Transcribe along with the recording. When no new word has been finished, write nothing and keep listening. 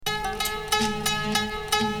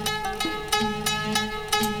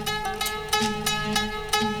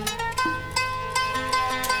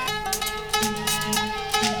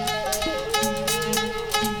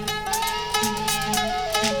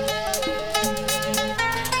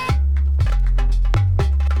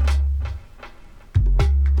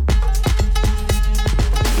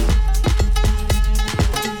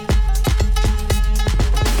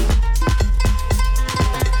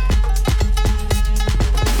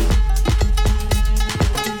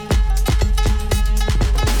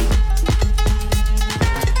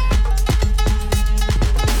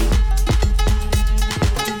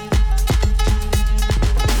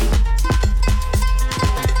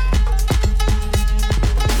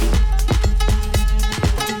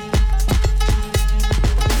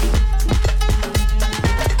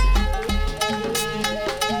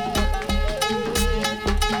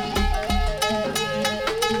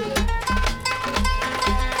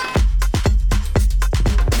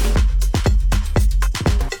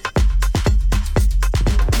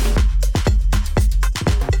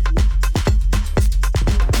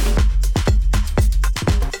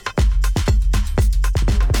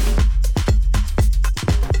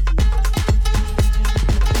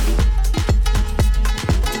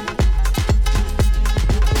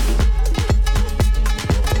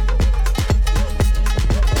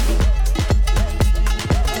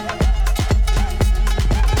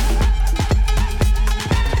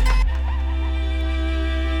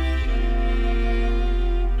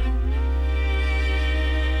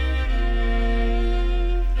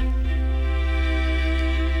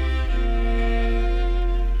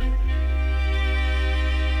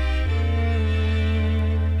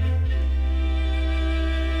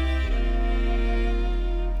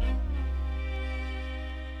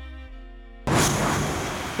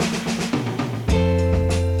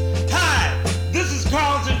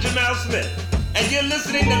And you're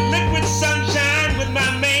listening to Liquid Sunshine with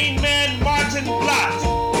my main man, Martin Blott.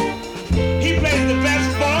 He plays the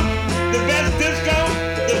best funk, the best disco,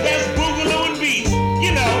 the best boogaloo and beats.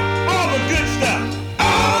 You know, all the good stuff.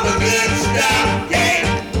 All the good stuff, yeah.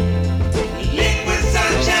 Liquid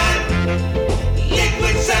Sunshine,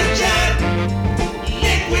 Liquid Sunshine,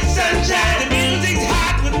 Liquid Sunshine. The music's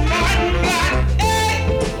hot with Martin Blott. Hey,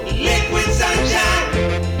 Liquid Sunshine,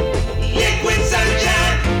 Liquid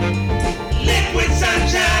Sunshine. Liquid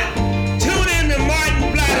Sunshine. Tune in to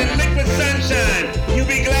Martin Blott and Liquid Sunshine. You'll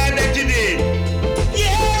be glad that you did.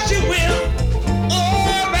 Yes, you will.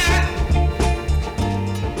 All right.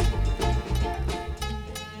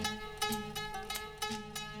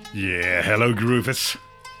 Yeah, hello groovers.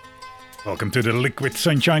 Welcome to the Liquid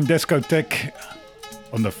Sunshine Discotheque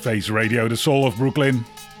on the Face Radio, the soul of Brooklyn.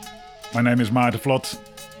 My name is Maarten Vlot.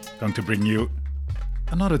 Going to bring you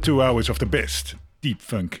another 2 hours of the best deep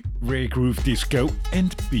funk, rare groove disco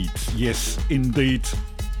and beats. Yes, indeed.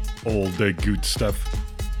 All the good stuff.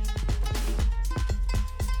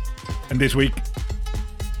 And this week,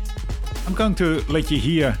 I'm going to let you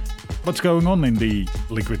hear what's going on in the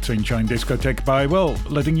Liquid Sunshine Discotheque by, well,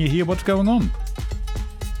 letting you hear what's going on.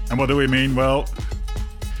 And what do we mean? Well,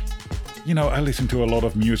 you know, I listen to a lot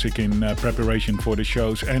of music in preparation for the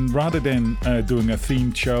shows, and rather than doing a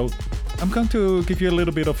themed show, I'm going to give you a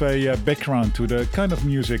little bit of a background to the kind of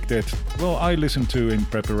music that, well, I listen to in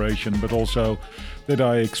preparation, but also that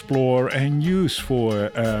I explore and use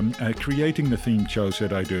for creating the themed shows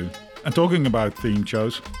that I do. And talking about themed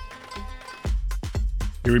shows,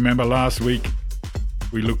 you remember last week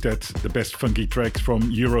we looked at the best funky tracks from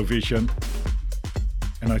Eurovision,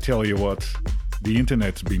 and I tell you what, the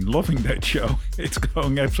internet's been loving that show. It's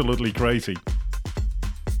going absolutely crazy.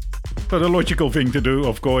 So the logical thing to do,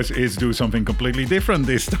 of course, is do something completely different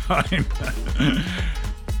this time.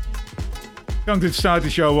 Going to start the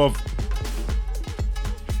show off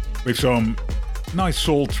with some nice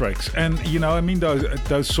soul tracks. And, you know, I mean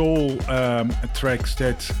those soul tracks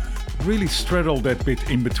that really straddle that bit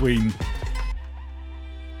in between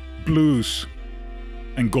blues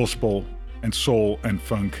and gospel and soul and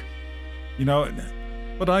funk. You know,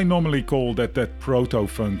 what I normally call that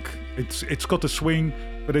proto-funk. It's got a swing,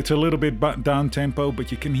 but it's a little bit down tempo,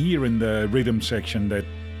 but you can hear in the rhythm section that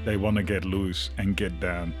they want to get loose and get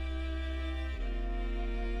down.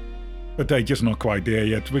 But they're just not quite there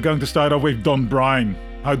yet. We're going to start off with Don Bryan.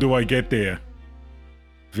 How Do I Get There?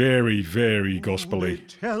 Very, very gospel-y.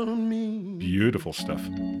 Beautiful stuff.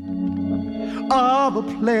 Of a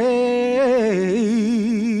place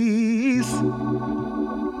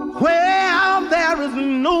where there is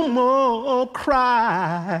no more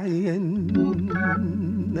crying,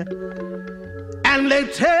 and they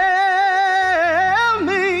tell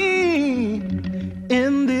me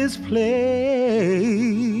in this place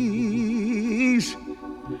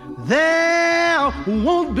there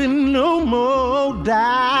won't be no more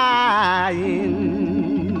dying.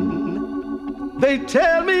 They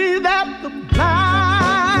tell me that the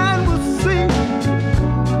blind will see,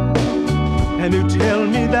 and they tell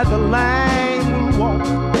me that the lame will walk.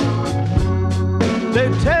 They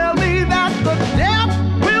tell me that the deaf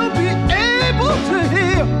will be able to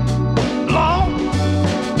hear, Lord,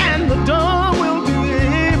 and the dumb will be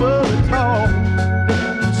able to talk.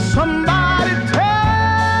 Somebody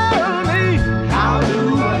tell me, how do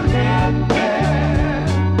I get there?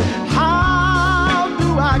 How do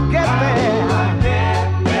I get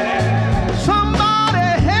there? Somebody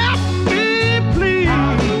help me, please.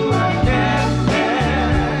 How do I get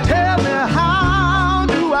there? Tell me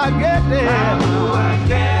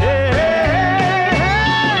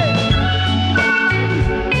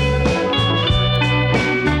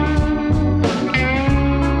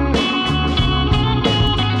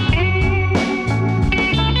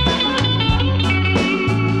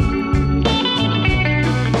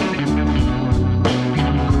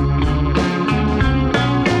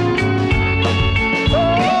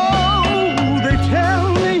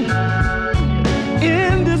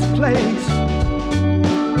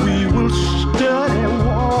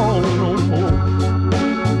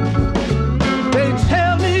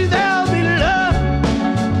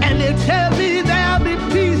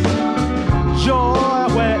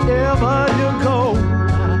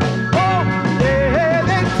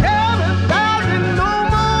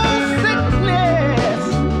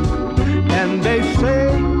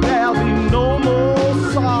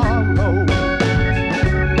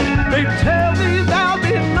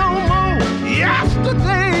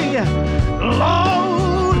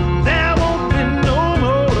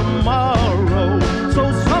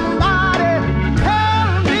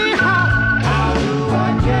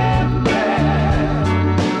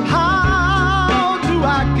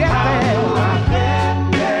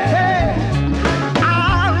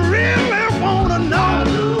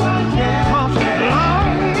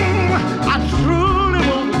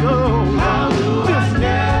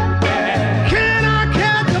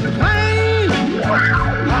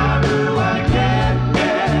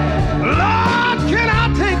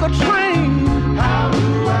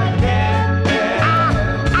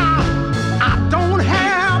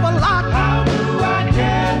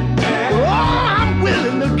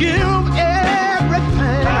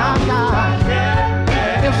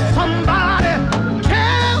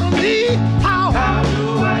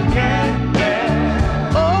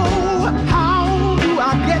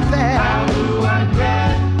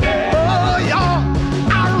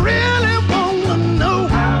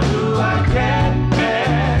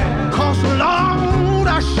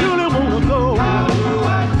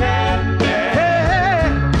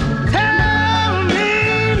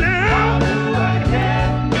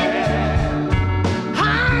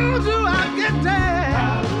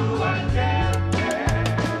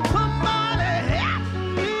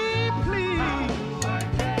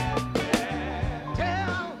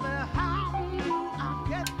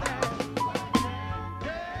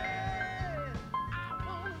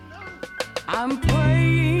I'm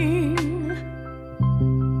praying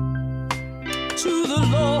to the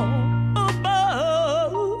Lord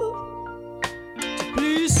above to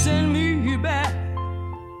please send me back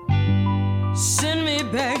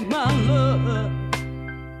my love.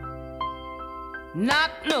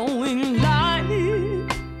 Not knowing life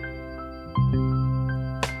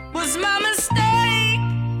was my mistake.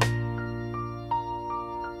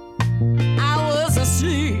 I was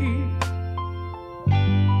asleep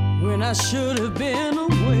when I should have been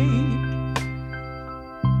awake.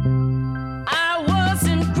 I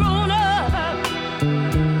wasn't grown up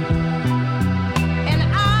and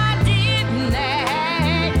I didn't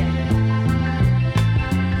act.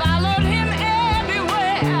 Followed him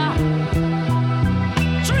everywhere,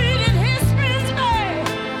 treated his friends bad,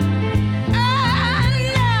 and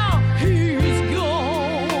now he's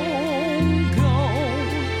gone, gone,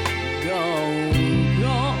 gone,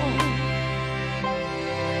 gone.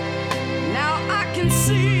 Now I can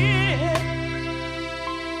see it,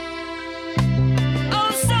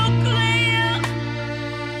 oh so clear,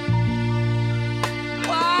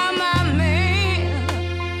 why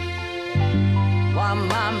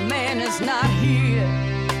my man is not here.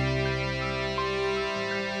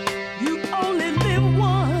 You only live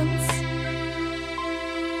once,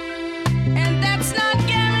 and that's not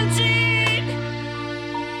guaranteed.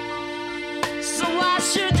 So why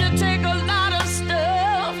should you take a lot of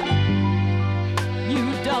stuff you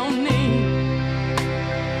don't need?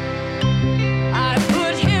 I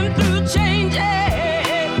put him through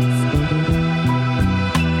changes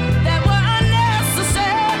that were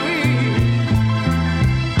unnecessary.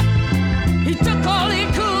 He took all he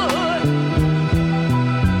could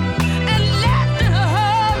and left in a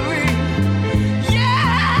hurry.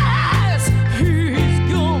 Yes, he's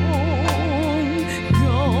gone,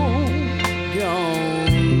 gone,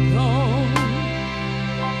 gone, gone.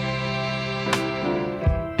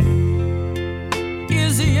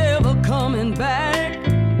 Is he ever coming back?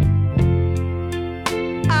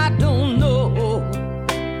 I don't know.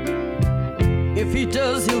 If he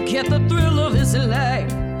does, he'll get the thrill of his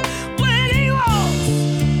life. When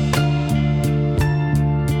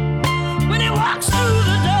he walks through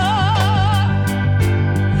the door,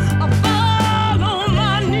 I fall on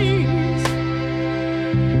my knees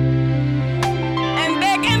and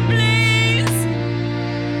beg him please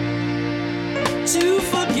to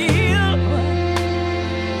forgive.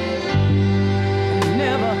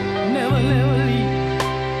 Never, never, never leave.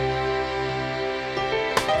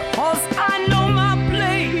 'Cause I know my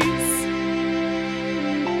place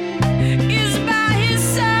is by his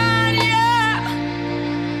side, yeah.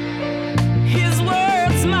 His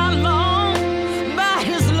words my law, by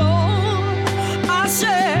his law I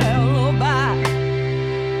shall abide.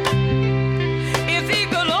 If he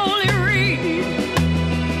could only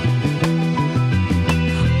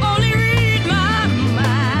read my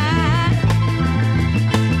mind,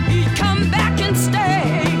 he'd come back and stay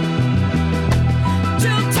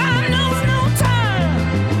till time knows no time.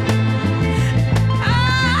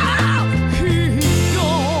 Oh, he's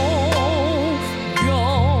gone,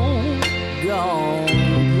 gone, gone,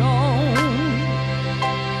 gone.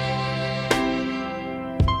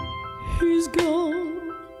 He's gone.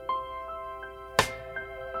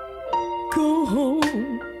 Go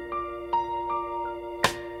home.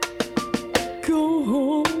 Go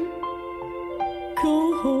home. Go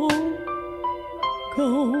home. Go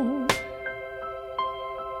home.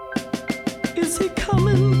 Is he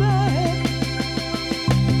coming back?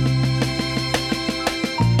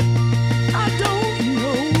 I don't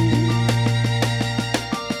know.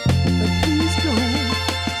 But he's gone.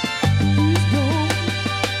 He's gone.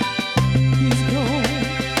 He's gone.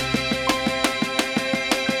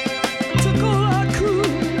 Took all I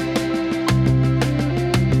could.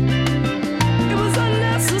 It was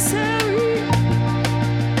unnecessary.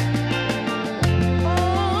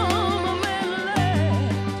 Oh, my man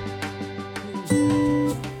left.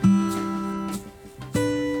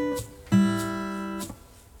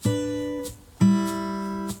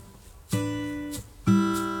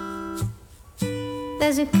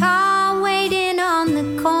 There's a car waiting on the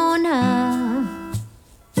corner,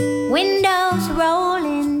 windows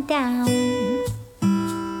rolling down,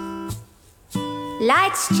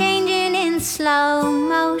 lights changing in slow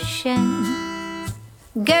motion.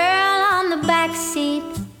 Girl on the back seat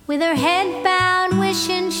with her head bowed,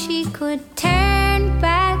 wishing she could turn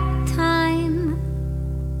back time.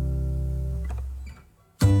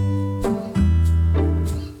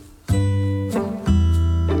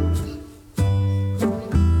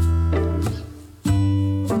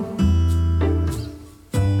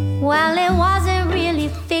 Well, it wasn't really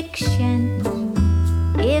fiction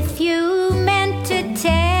if you met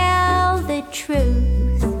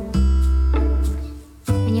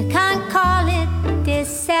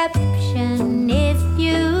emotion. If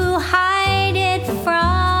you hide it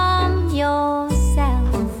from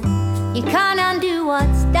yourself, you can't undo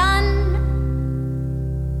what's done.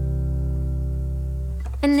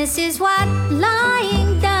 And this is what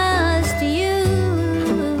lying does to you.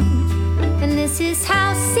 And this is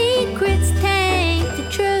how secrets taint the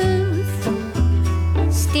truth,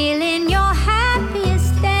 stealing your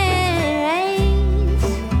happiest days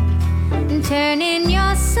and turning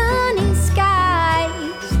your sunny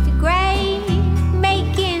skies to gray,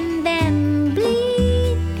 making them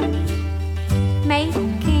bleak,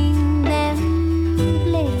 making them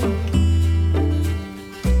bleak.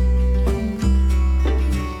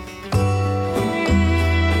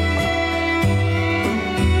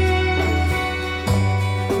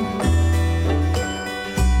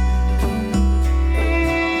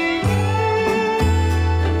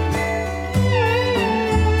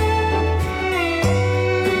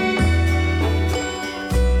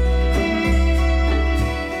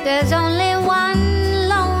 There's only one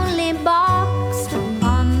lonely box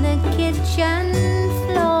on the kitchen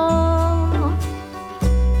floor.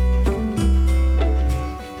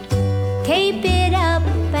 Tape it up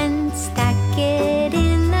and stack it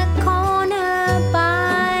in the corner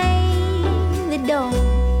by the door.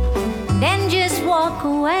 Then just walk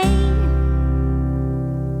away.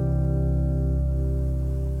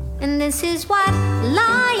 And this is what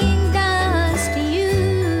lying does to you.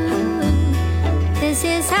 This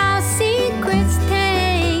is how secrets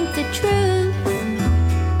taint the truth,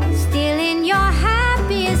 stealing your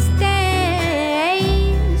happiest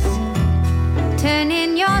days,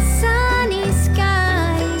 turning your sunny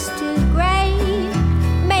skies to gray,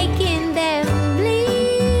 making them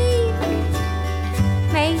bleak,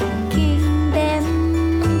 making them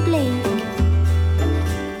bleak.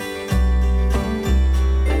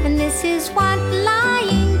 And this is what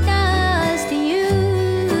lying does to you.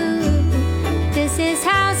 This is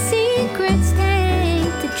how secrets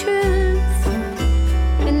taint the truth.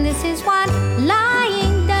 And this is what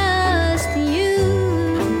lying does to you.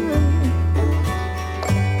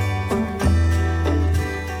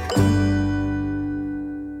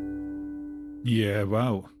 Yeah,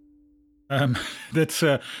 wow. That's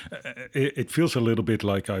it feels a little bit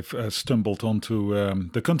like I've stumbled onto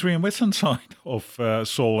the country and western side of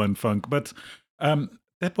soul and funk, but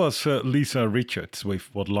that was Lisa Richards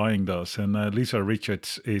with What Lying Does, and Lisa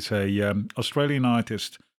Richards is a Australian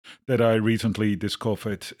artist that I recently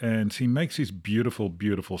discovered, and she makes these beautiful,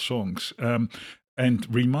 beautiful songs, and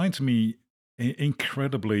reminds me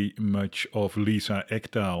incredibly much of Lisa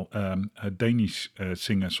Ekdahl, a Danish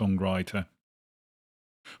singer-songwriter,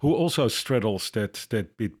 who also straddles that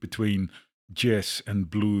bit between jazz and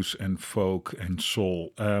blues and folk and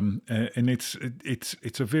soul, and it's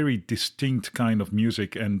a very distinct kind of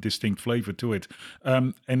music and distinct flavor to it,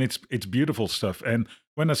 and it's beautiful stuff. And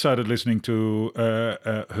when I started listening to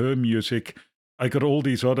her music, I got all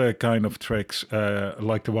these other kind of tracks,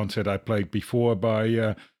 like the ones that I played before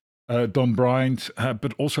by Don Bryant,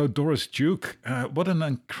 but also Doris Duke. What an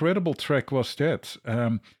incredible track was that!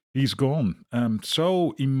 He's Gone.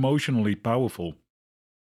 So emotionally powerful.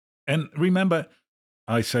 And remember,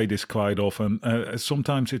 I say this quite often,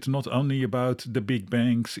 sometimes it's not only about the big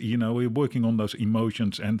bangs, we're working on those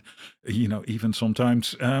emotions, and, even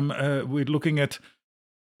sometimes we're looking at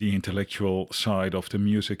the intellectual side of the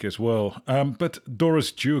music as well. But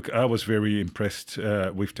Doris Duke, I was very impressed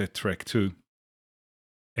with that track too.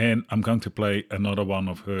 And I'm going to play another one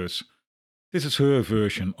of hers. This is her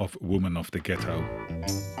version of Woman of the Ghetto.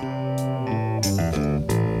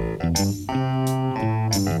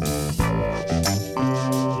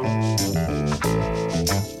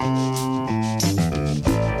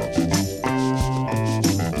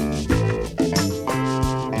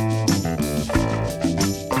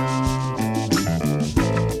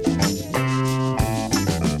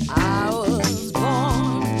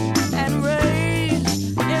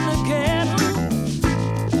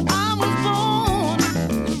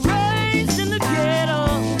 Raised in the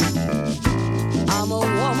ghetto.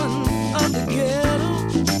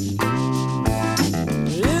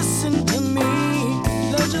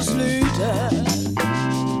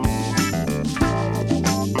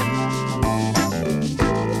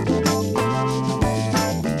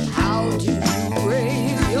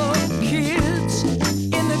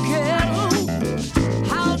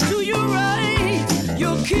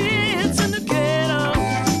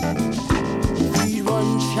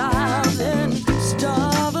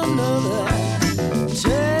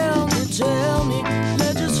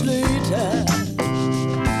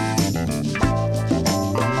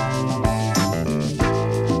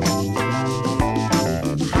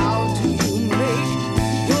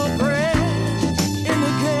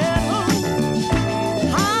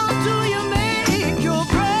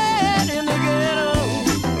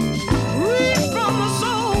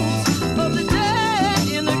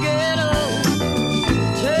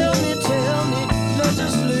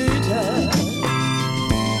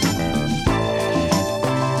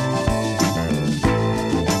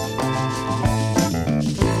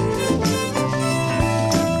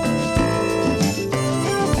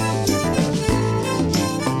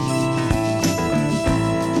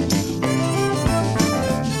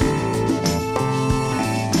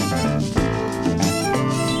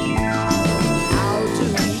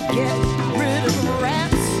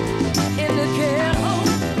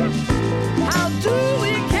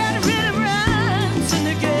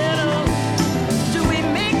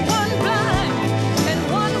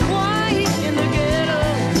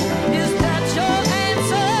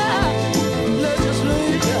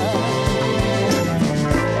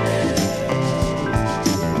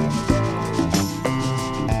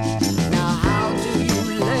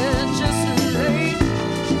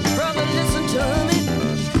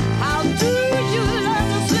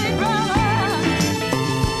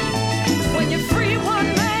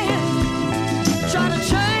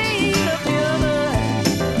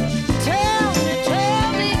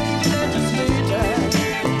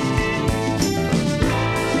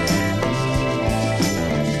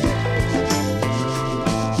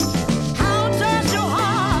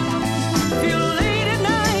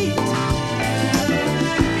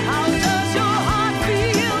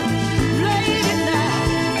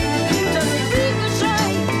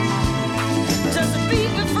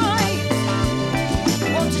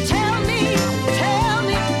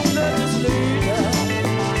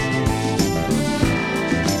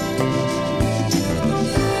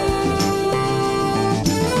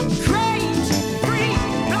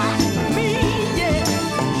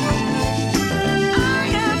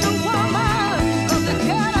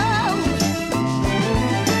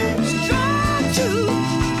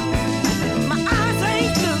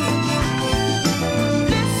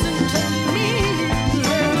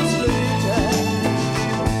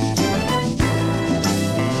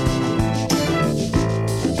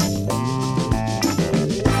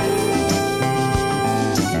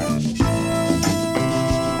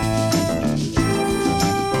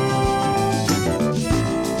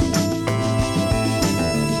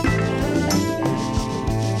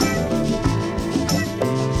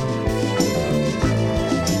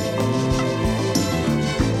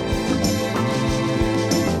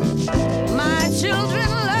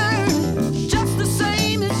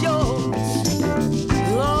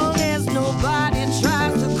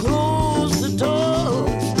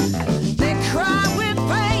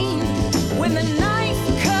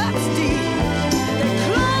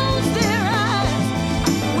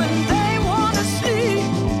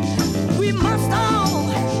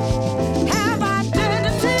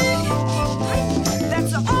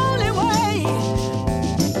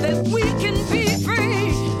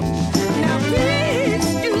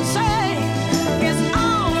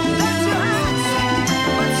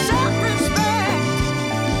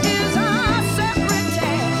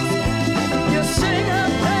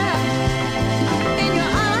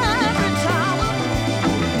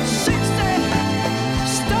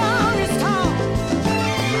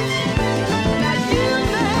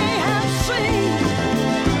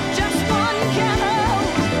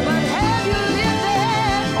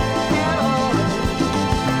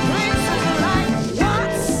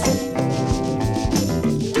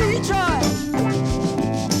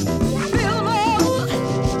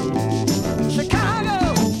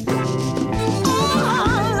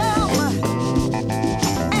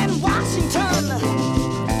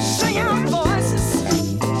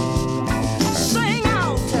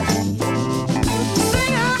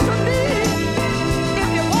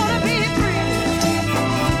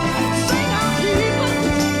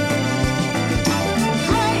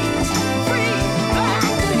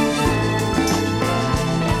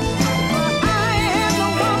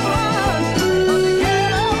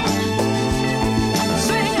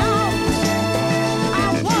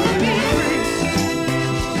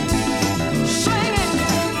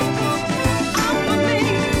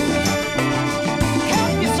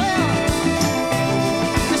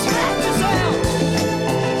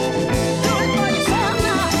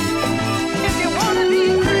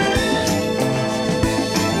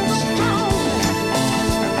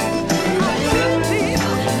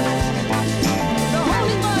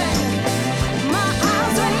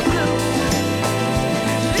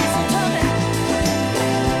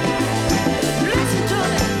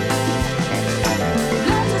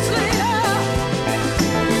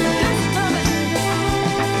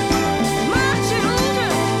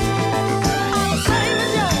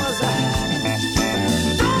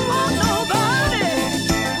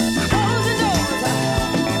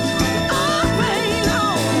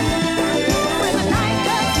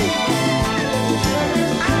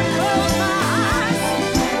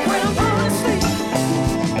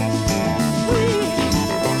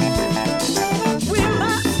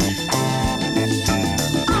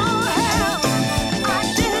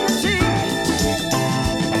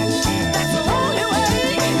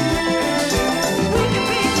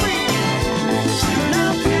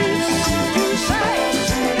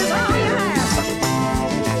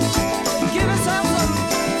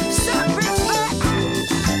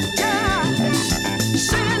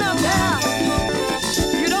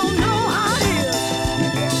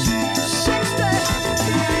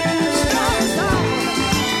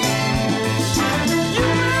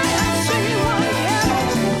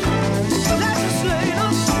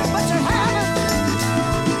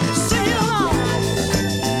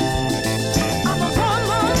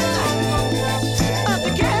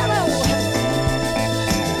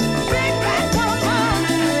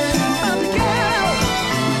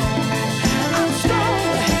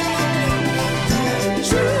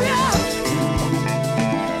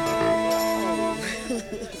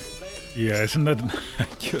 Yeah, isn't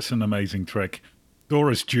that just an amazing track?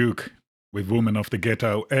 Doris Duke with Woman of the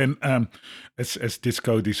Ghetto. And as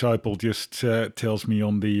Disco Disciple just tells me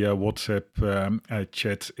on the WhatsApp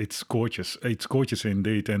chat, it's gorgeous. It's gorgeous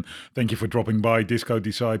indeed. And thank you for dropping by, Disco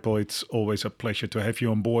Disciple. It's always a pleasure to have you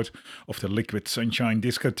on board of the Liquid Sunshine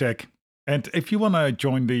Discotheque. And if you want to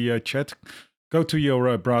join the chat, go to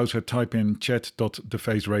your browser, type in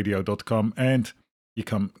chat.thefaceradio.com, and you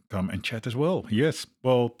come and chat as well. Yes,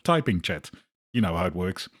 well, typing chat. You know how it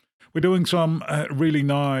works. We're doing some really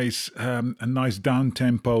nice, a nice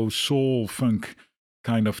down-tempo soul funk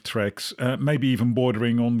kind of tracks, maybe even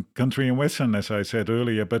bordering on country and western, as I said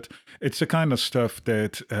earlier. But it's the kind of stuff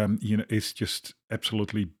that is just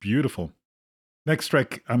absolutely beautiful. Next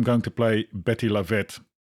track, I'm going to play Betty Lavette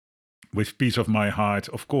with Piece of My Heart.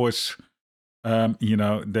 Of course,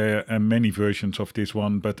 there are many versions of this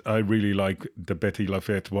one, but I really like the Betty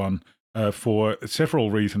Lavette one. For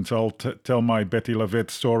several reasons. I'll tell my Betty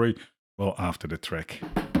Lavette story, well, after the track.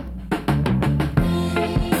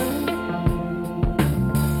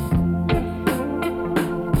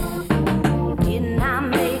 Didn't I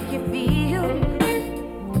make you feel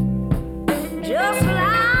just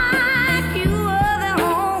like you were the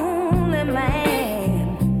only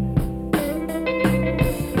man?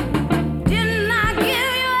 Didn't I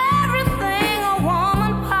give you everything a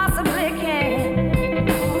woman possibly can?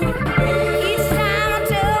 Each time I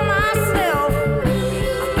tell myself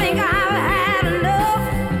I think I've had enough,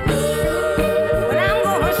 but I'm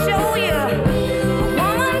gonna show you a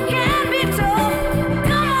woman can be tough.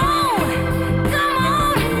 Come on, come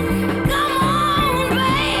on, come on,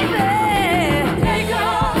 baby.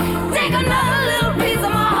 Take another little piece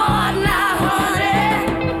of my heart now, honey.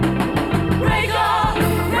 Break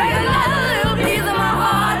another little piece of my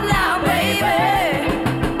heart now, baby.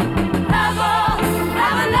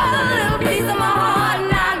 Have another little piece of my heart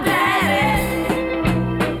now, daddy.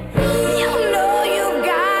 You know you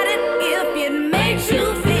got it if it makes you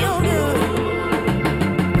feel good.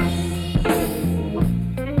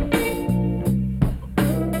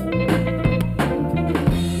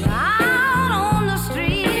 Out on the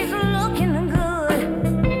streets looking good,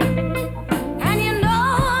 and you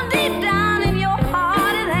know deep down in your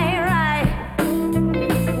heart it ain't right.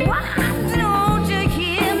 Why don't you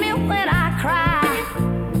hear me when I cry?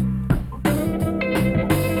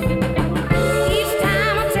 Each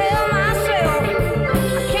time I tell myself I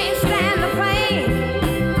can't stand the pain,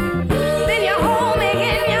 then you hold me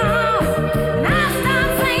in your arms and I start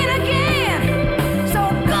singing again. So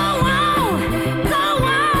go on,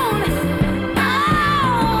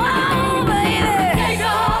 oh baby.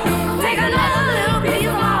 Take another little piece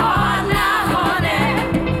of my heart now, honey.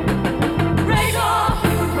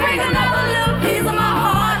 Break another little piece of my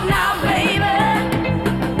heart now, baby.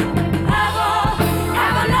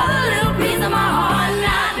 Have another little piece of my heart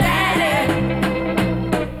now, daddy.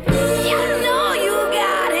 You know you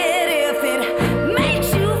got it if it makes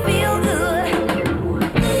you feel good.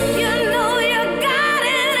 You know you got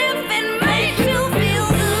it if it makes you feel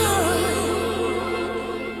good.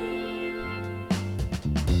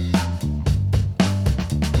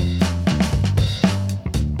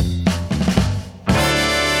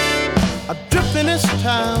 I dripped in this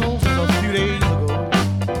town a few days ago.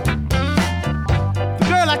 The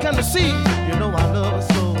girl I come to see, you know I love her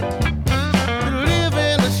so. We live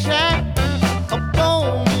in a shack up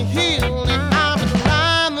on the hill, and I'm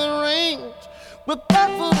around the range with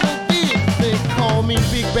Buffalo Bill. They call me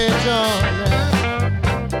Big Bad John.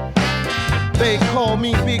 They call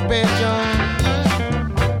me Big Bad John.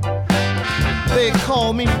 They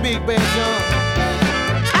call me Big Bad John.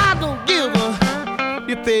 I don't give a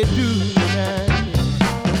if they do that.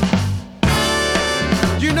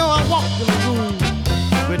 You know I walked in the room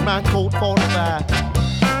with my coat 45.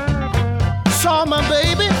 Saw my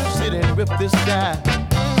baby sitting with this guy.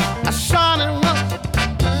 I shot her once,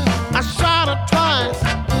 I shot her twice.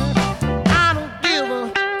 I don't give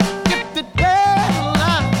a if they tell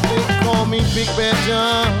lies. They call me Big Bad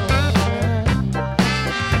John.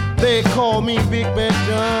 They call me Big Bad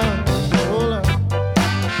John. Hold up.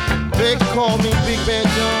 They call me Big Bad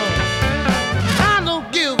John. I don't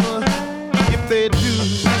give a if they do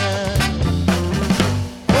that.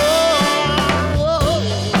 Oh, oh, oh.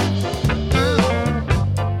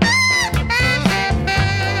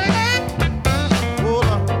 Hold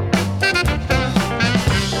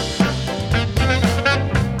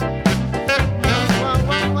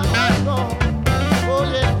on. Oh,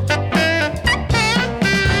 yeah. Oh, yeah.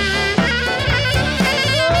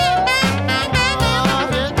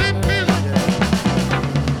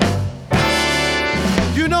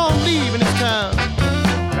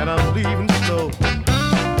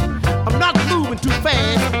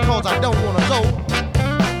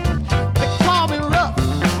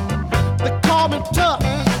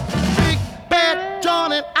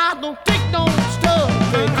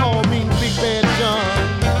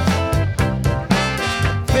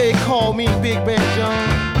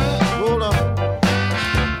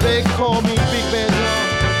 call me Big Bad John.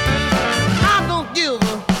 I don't give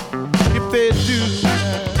a if they do.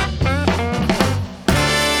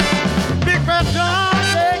 Big Bad John,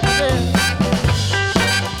 yeah, yeah.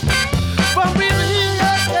 From really here,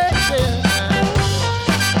 yeah, yeah.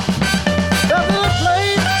 There's a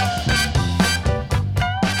place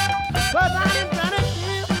where I can find it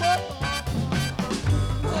here for.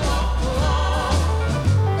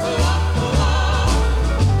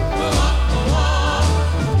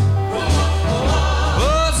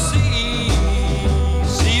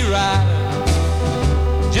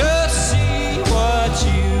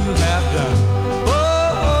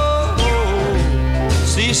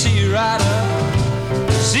 See, rider,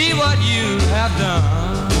 see what you have done.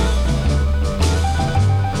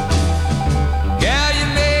 Girl, you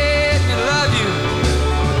made me love you.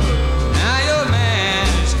 Now your man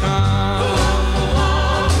is come.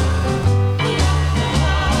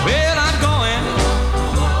 Well, I'm going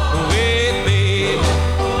away, baby,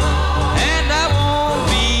 and I won't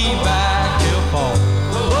be back till fall.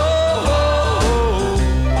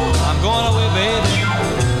 I'm going away, baby,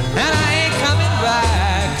 and I ain't coming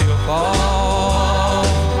back till fall.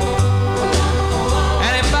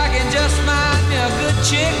 And if I can just find me a good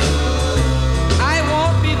chick, I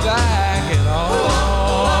won't be back at all.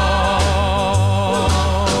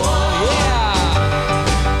 Yeah.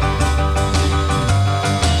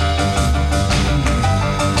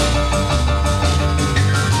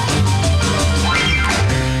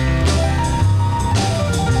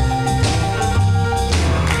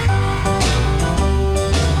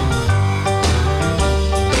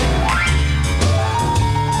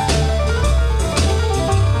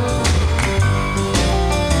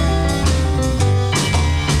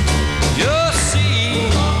 You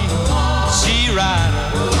see, rider,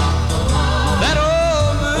 that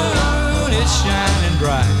old moon is shining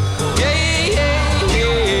bright. Yeah, yeah,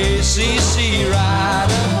 yeah, see,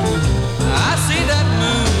 rider, I see that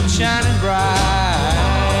moon shining bright.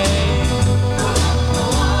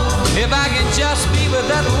 If I can just be with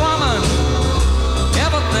that woman,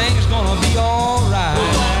 everything's gonna be alright.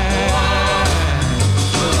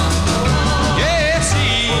 Yeah,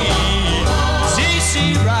 see,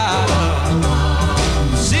 rider,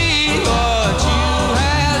 see what you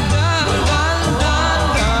have done.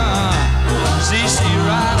 See,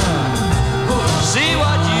 rider, see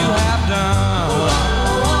what you have done.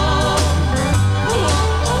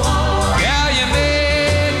 Girl, you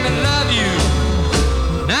made me love you.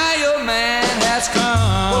 Now your man has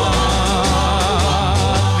come.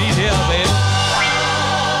 He's here, baby.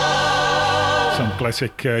 Some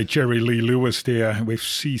classic Jerry Lee Lewis there with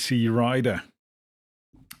CC Rider.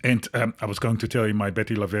 And I was going to tell you my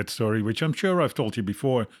Betty Lavette story, which I'm sure I've told you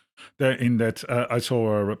before. In that I saw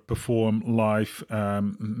her perform live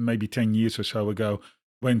maybe 10 years or so ago,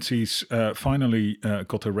 when she's finally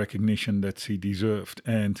got the recognition that she deserved.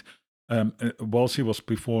 And while she was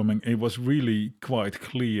performing, it was really quite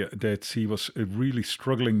clear that she was really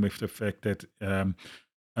struggling with the fact that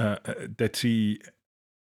that she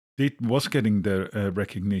was getting the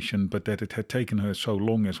recognition, but that it had taken her so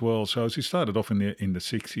long as well. So she started off in the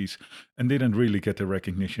 60s and didn't really get the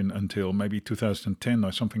recognition until maybe 2010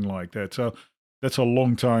 or something like that. So that's a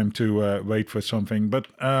long time to wait for something. But,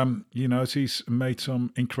 she's made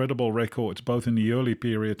some incredible records, both in the early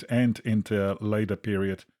period and in the later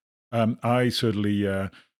period. I certainly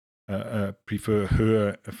prefer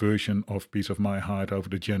her version of Piece of My Heart over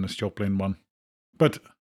the Janis Joplin one. But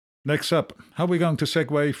next up, how are we going to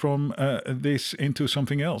segue from this into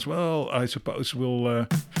something else? Well, I suppose we'll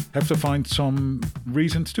have to find some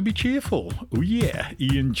reasons to be cheerful. Oh yeah,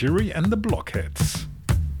 Ian Jury and the Blockheads.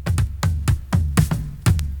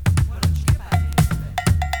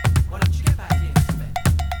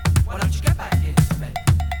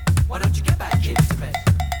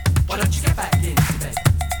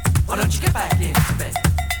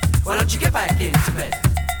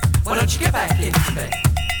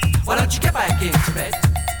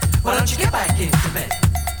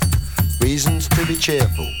 Reasons to be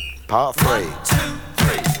cheerful, part 3. 1, 2,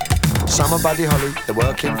 3. Summer Buddy Holly, the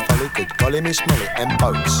working folly, good golly Miss Molly, and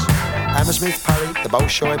boats. Hammersmith Pally, the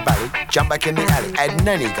Bolshoi Bally, jump back in the alley, add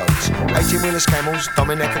nanny goats. 18-wheelers camels,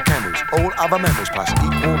 Dominica camels, all other mammals plus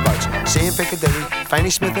equal votes. Seeing Piccadilly, Fanny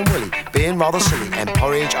Smith and Willie, being rather silly, and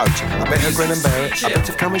porridge oats. I better grin and bear it, I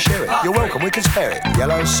better come and share it. You're welcome, we can spare it.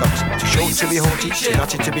 Yellow socks, too short to be haughty, too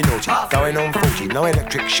nutty to be naughty. Going on 40, no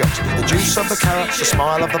electric shocks. The juice of the carrot, the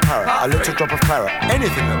smile of the parrot, a little drop of claret,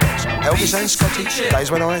 anything that works. Elvis and Scotty,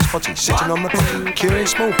 days when I was spotty, sitting on the potty, curing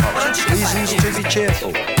smallpox. Reasons to be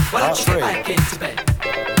cheerful. Part 3.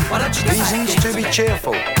 Reasons to be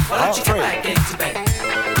cheerful. Part 3.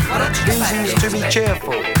 Reasons to be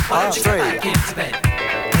cheerful. Part 3.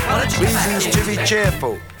 Reasons to be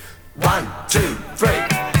cheerful. 1, 2, 3.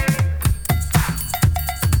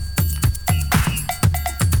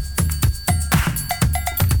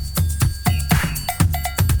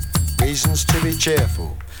 Reasons to be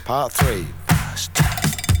cheerful. Part 3.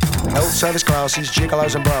 Health service classes,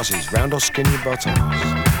 gigolos and brasses, round or skinny bottoms.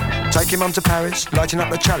 Taking mum to Paris, lighting up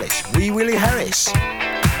the chalice. Wee Willie Harris.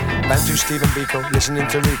 Bantu Stephen Biko, listening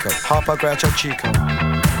to Rico. Harpo Groucho Chico.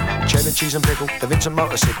 Cheddar cheese and pickle, the Vincent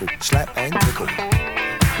motorcycle. Slap and tickle.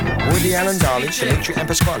 Woody Allen Darley, Dimitri and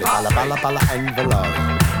Pasquale. Balla Balla Balla and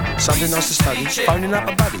Valari. Something nice to study, phoning up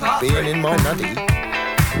a buddy. Being in my nutty.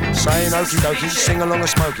 Saying okie dokie, sing along a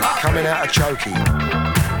smoky. Coming out a chokey.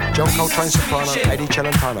 John Coltrane soprano, Eddie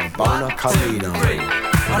Celentano, Bona Carlino.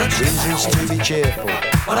 Reasons to be cheerful.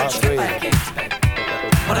 Part 3.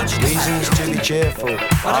 Reasons to be cheerful.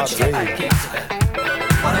 Part 3.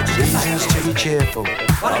 Reasons to be cheerful.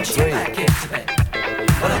 Part 3.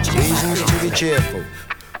 Reasons to be cheerful.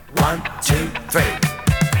 1, 2, 3.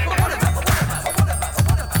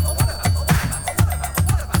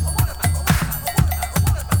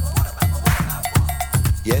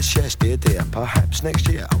 Yes, yes, dear, dear, perhaps next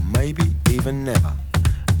year, or maybe even never.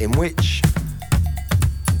 In which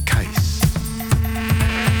case...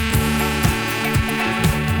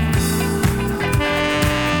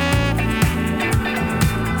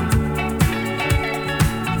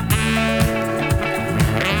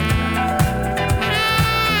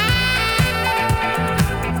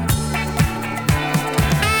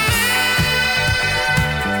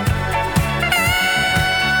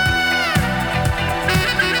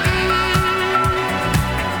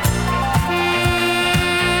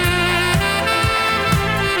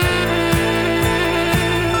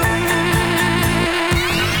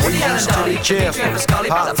 Cheerful.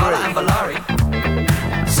 Part 3.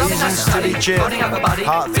 Reasons to be cheerful.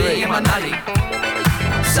 Part 3.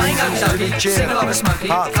 Saying okie dokie, sing along with Smokey,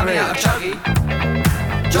 coming out of Chokey.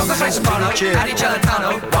 John Coltrane soprano, Eddie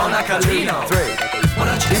Celentano, Bona Carlino. 3.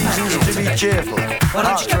 Reasons to be cheerful. Why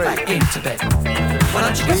don't you get back into bed? Why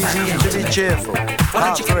don't you get back Reasons into to be bed? cheerful. Why don't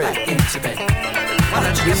Part you 3. get back into bed? Why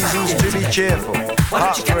don't you get back Reasons into to be bed? cheerful. Why Part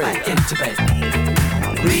don't you get 3. back into bed?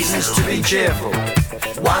 Reasons to be cheerful.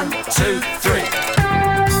 1, 2, 3.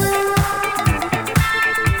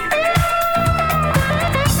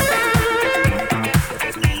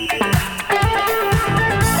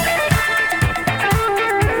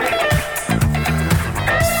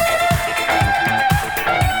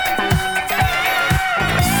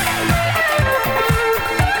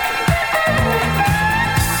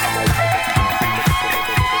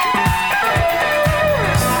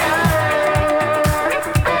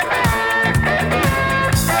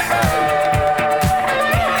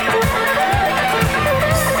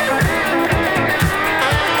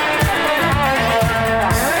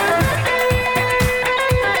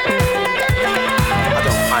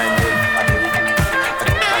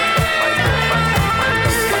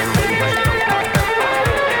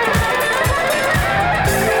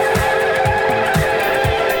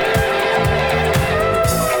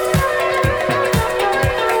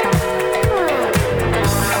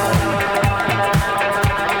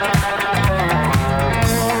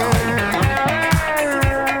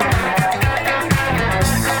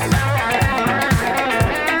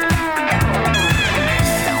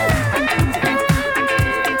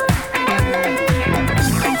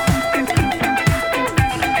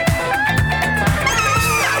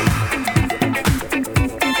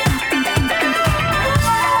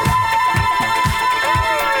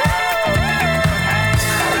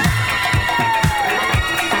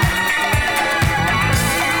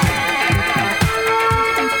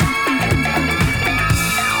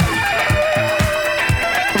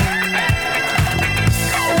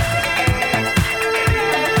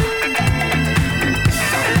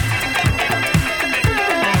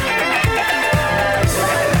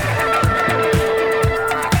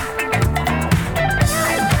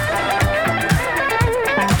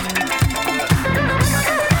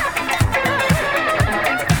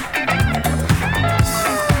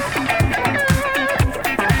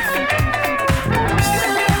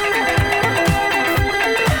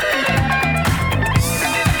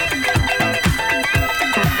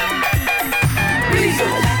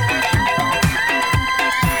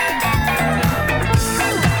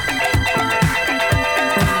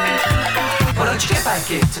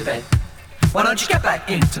 into bed? Why don't you get back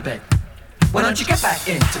into bed? Why don't you get back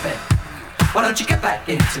into bed? Why don't you get back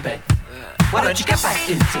into bed? Why don't you get back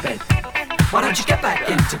into bed? Why don't you get back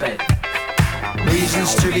into bed?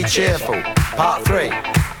 Reasons to be cheerful, part 3.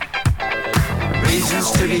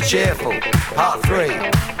 Reasons to be cheerful, part 3.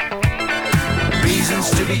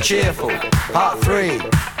 Reasons to be cheerful, part 3.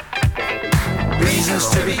 Reasons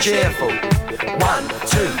to be cheerful, 1,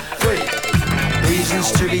 2, 3.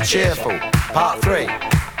 Reasons to be cheerful, part 3.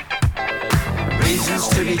 Reasons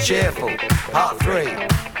to be cheerful, part 3.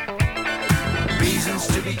 Reasons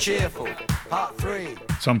to be cheerful, part 3.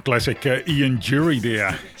 Some classic Ian Jury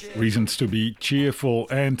there. Reasons to be cheerful.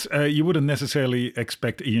 And you wouldn't necessarily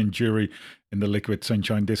expect Ian Jury in the Liquid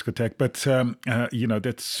Sunshine discotheque, but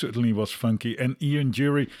that certainly was funky. And Ian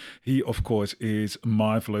Jury, he of course is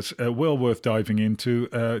marvelous, well worth diving into,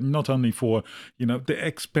 not only for the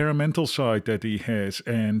experimental side that he has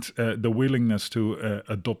and the willingness to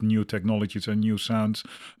adopt new technologies and new sounds,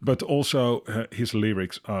 but also his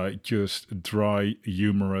lyrics are just dry,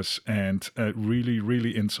 humorous, and really,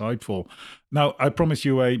 really insightful. Now, I promise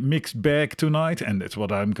you a mixed bag tonight, and that's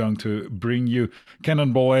what I'm going to bring you.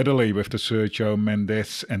 Cannonball Adderley with the Sergio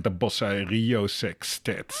Mendes and the Bossa Rio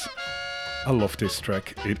Sextet. I love this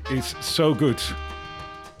track. It is so good.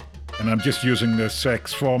 And I'm just using the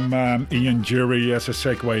sax from Ian Jury as a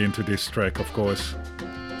segue into this track, of course.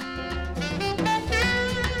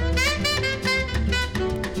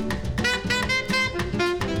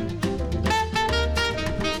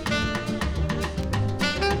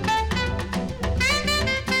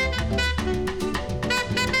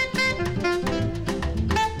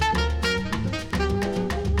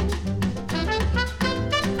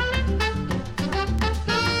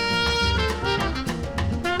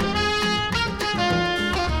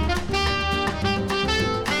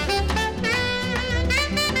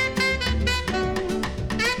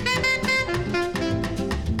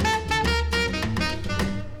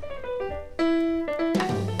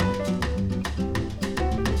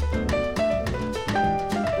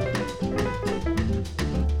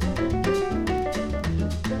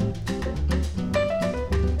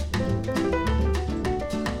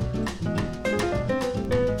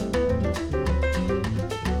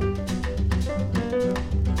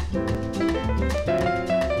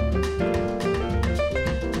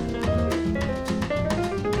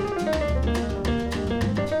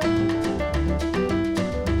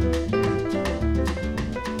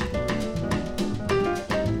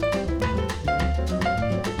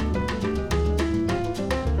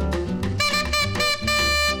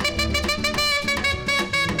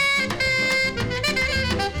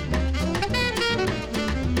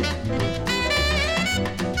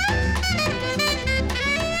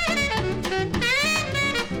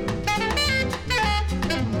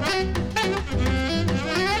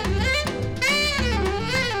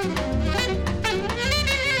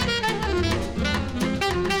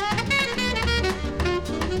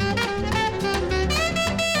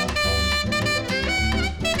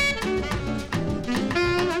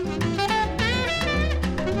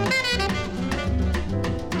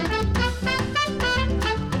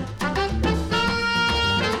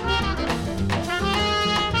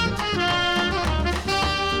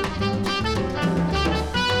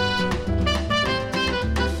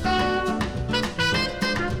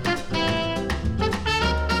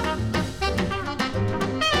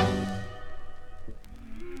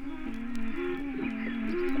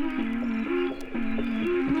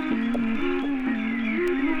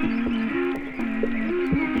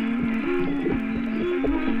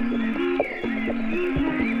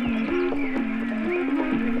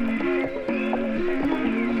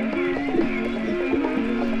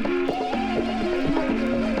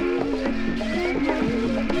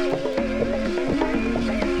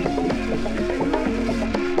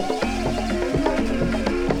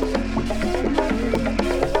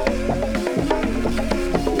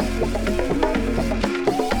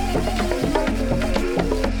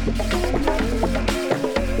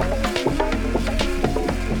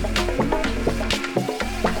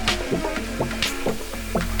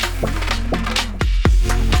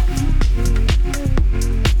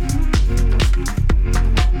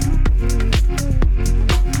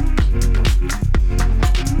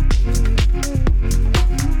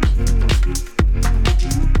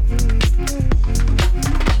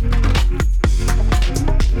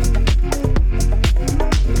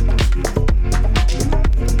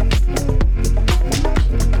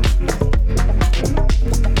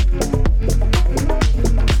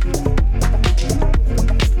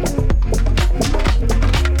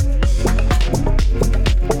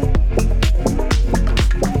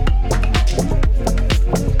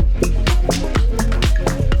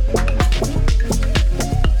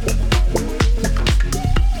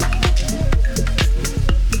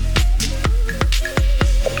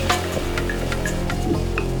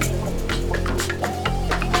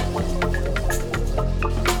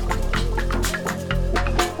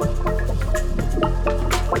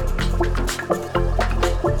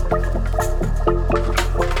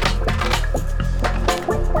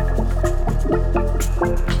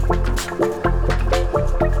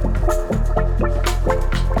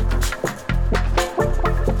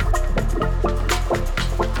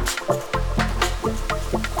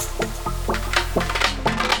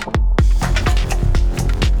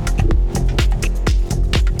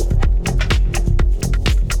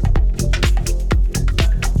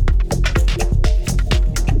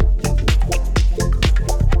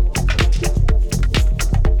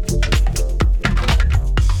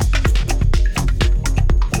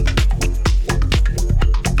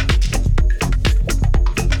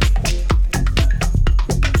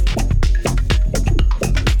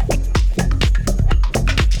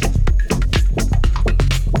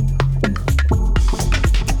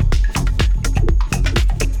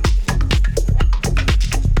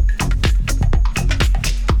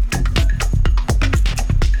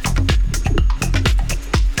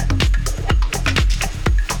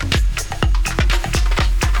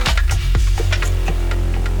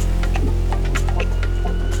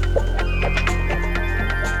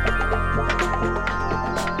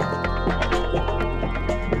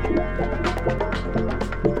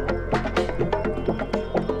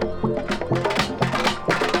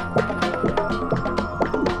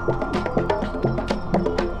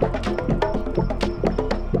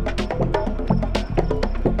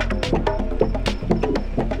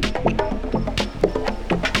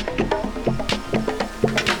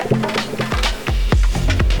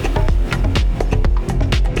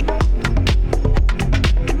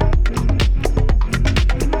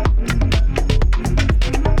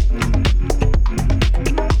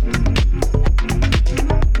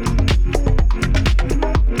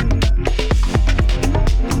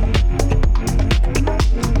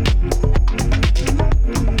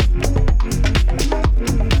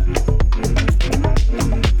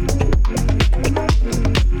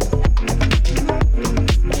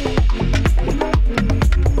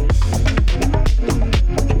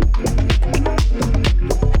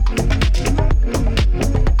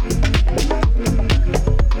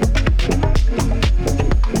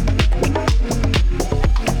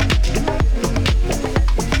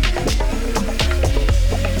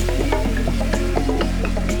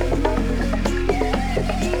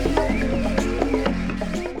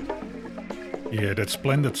 that's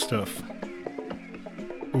splendid stuff.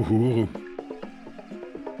 Uhuru.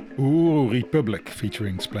 Uhuru Republic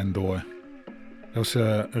featuring Splendor. That was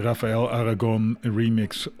a Rafael Aragon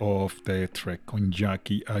remix of their track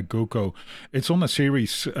Konjaki Agoko. It's on a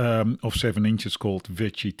series of 7 inches called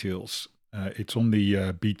Veggie Tales. It's on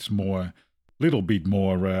the Little Beat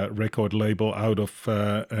More record label out of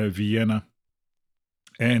Vienna.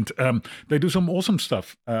 And they do some awesome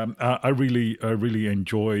stuff. I really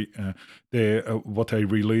enjoy what they're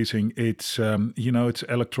releasing. It's it's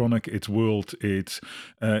electronic, it's world, it's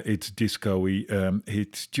disco-y.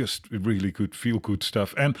 It's just really good, feel good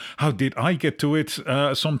stuff. And how did I get to it?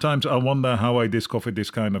 Sometimes I wonder how I discovered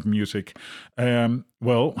this kind of music. There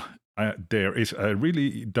is a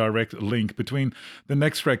really direct link between the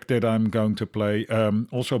next track that I'm going to play,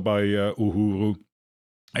 also by Uhuru.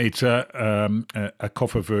 It's a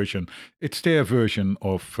cover version. It's their version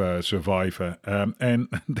of Survivor, and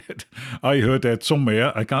I heard that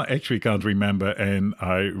somewhere. I can't remember, and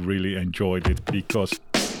I really enjoyed it because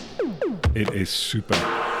it is super.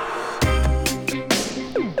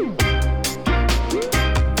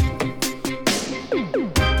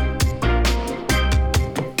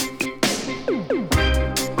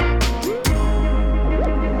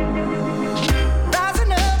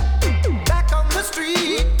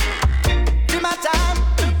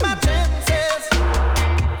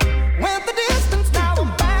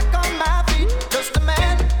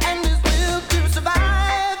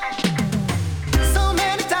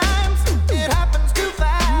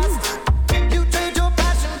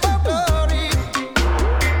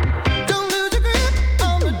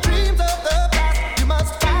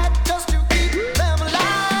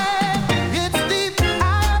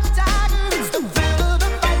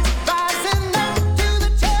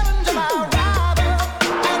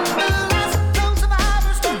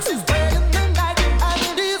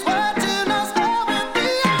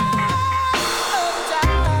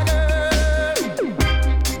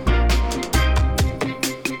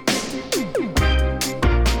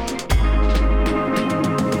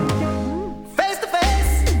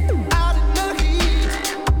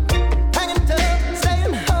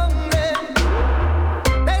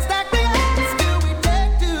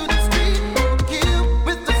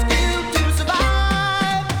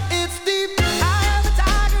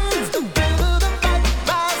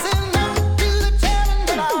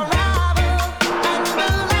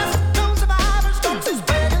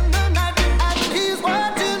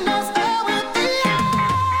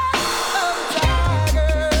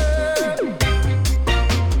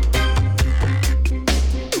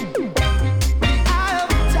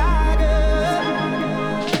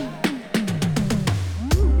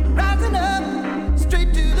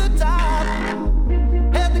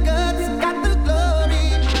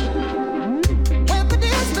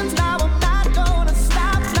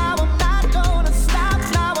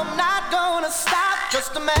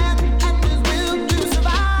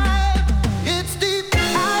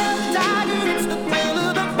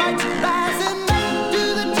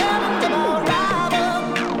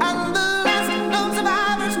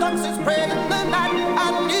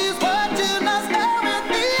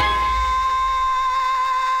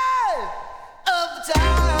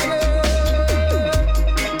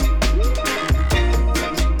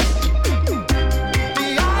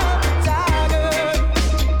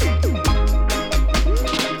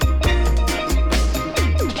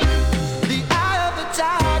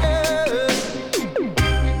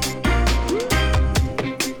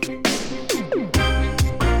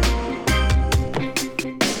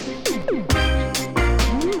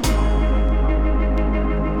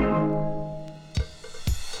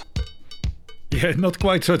 Not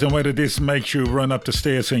quite certain whether this makes you run up the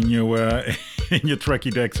stairs in your in your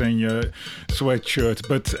tracky decks and your sweatshirt,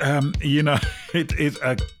 but it is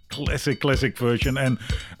a classic version, and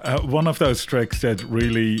one of those tracks that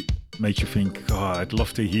really makes you think, oh, I'd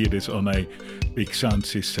love to hear this on a big sound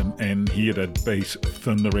system and hear that bass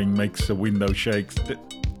thundering makes the window shake.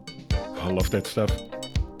 I love that stuff.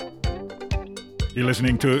 You're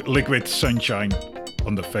listening to Liquid Sunshine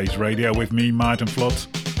on the Face Radio with me, Maarten Vlot.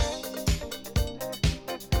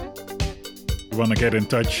 You want to get in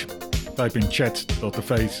touch, type in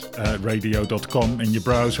chat.thefaceradio.com in your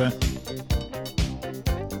browser.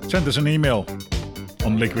 Send us an email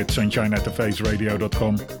on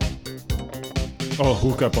liquidsunshine@thefaceradio.com or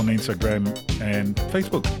hook up on Instagram and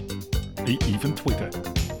Facebook, even Twitter.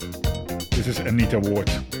 This is Anita Ward,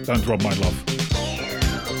 Don't Drop My Love.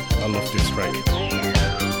 I love this track.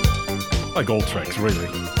 Like all tracks, really.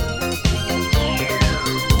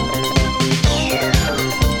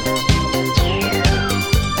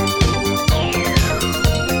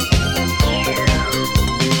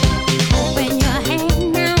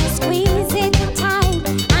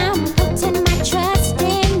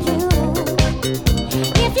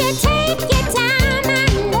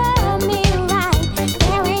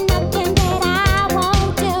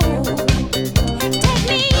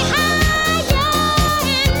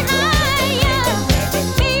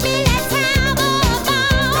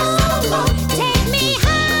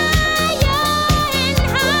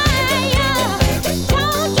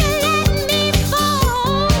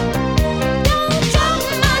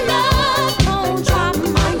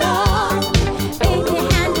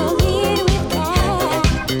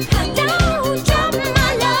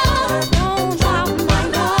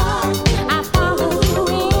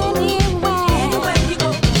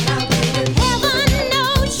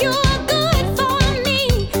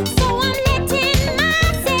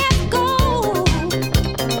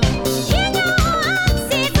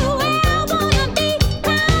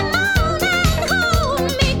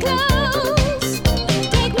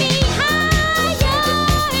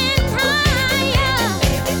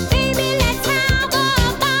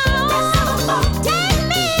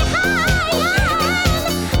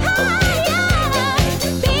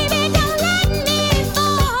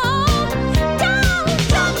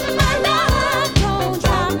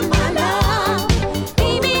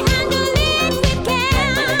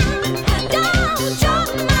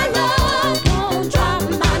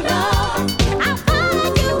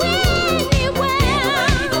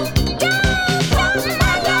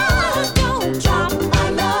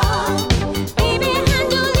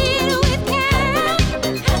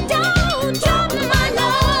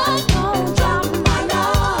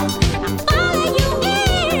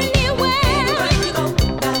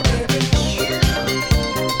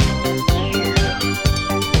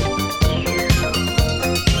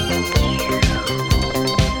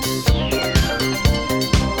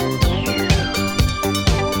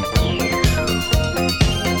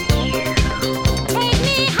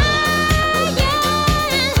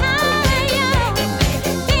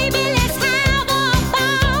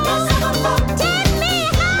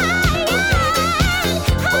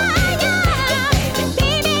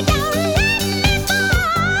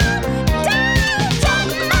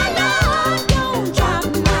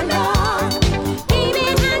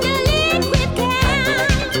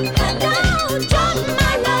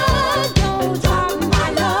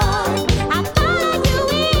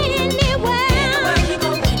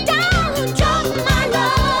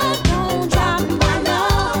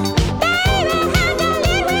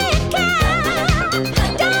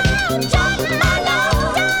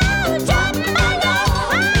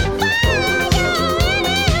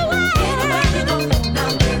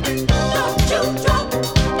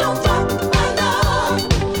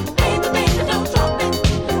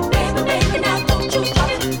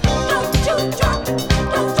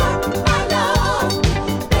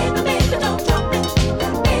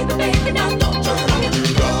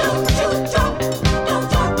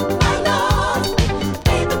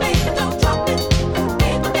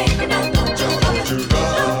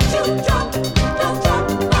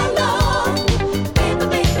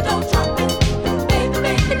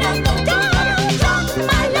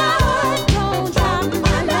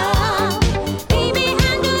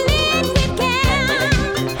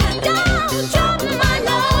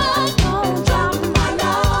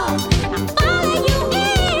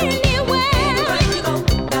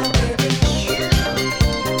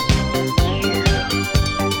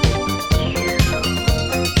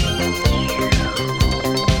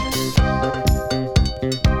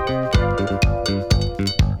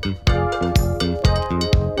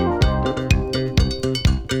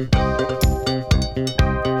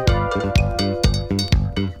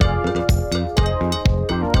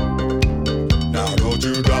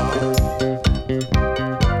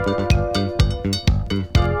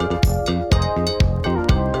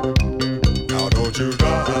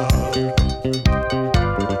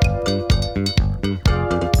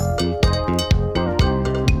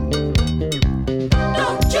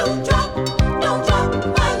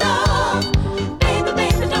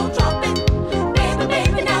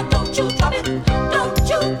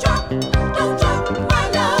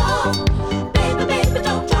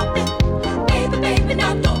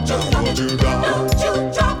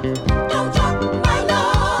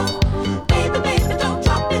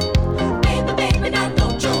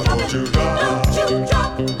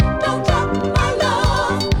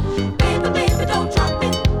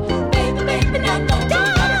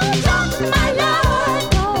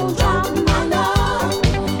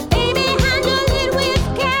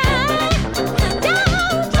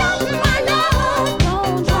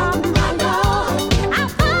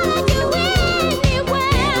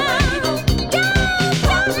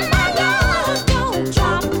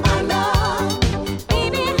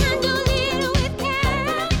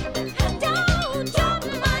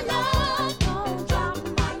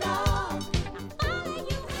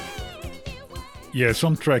 Yeah,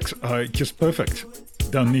 some tracks are just perfect.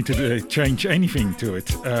 Don't need to change anything to it.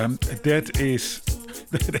 That is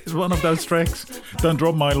one of those tracks. Don't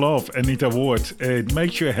Drop My Love, Anita Ward. It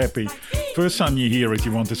makes you happy. First time you hear it,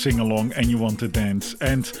 you want to sing along and you want to dance.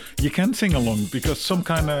 And you can sing along because some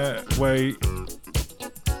kind of way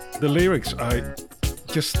the lyrics are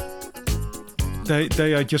just...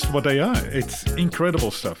 They are just what they are. It's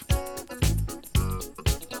incredible stuff.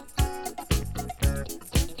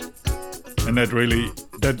 And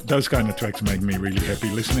those kind of tracks make me really happy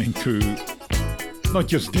listening to not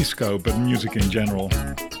just disco, but music in general.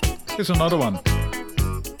 Here's another one.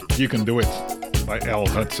 You Can Do It by Al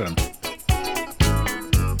Hudson.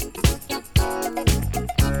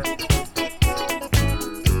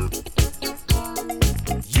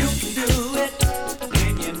 You can do it,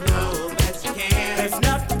 and you know that you can. There's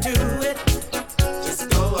nothing to it. Just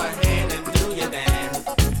go ahead and do your dance.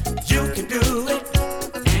 You can do it.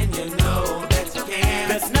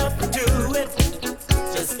 There's nothing to it.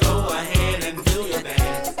 Just go ahead and do your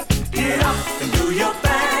dance. Get up and do your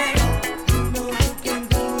thing. You know you can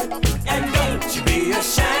do it. And don't you be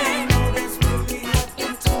ashamed.